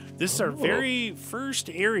 This is our very first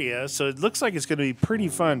area, so it looks like it's going to be pretty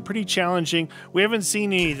fun, pretty challenging. We haven't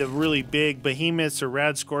seen any of the really big behemoths or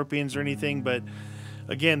rad scorpions or anything, but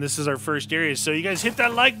again, this is our first area. So you guys hit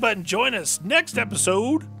that like button. Join us next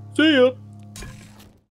episode. See ya.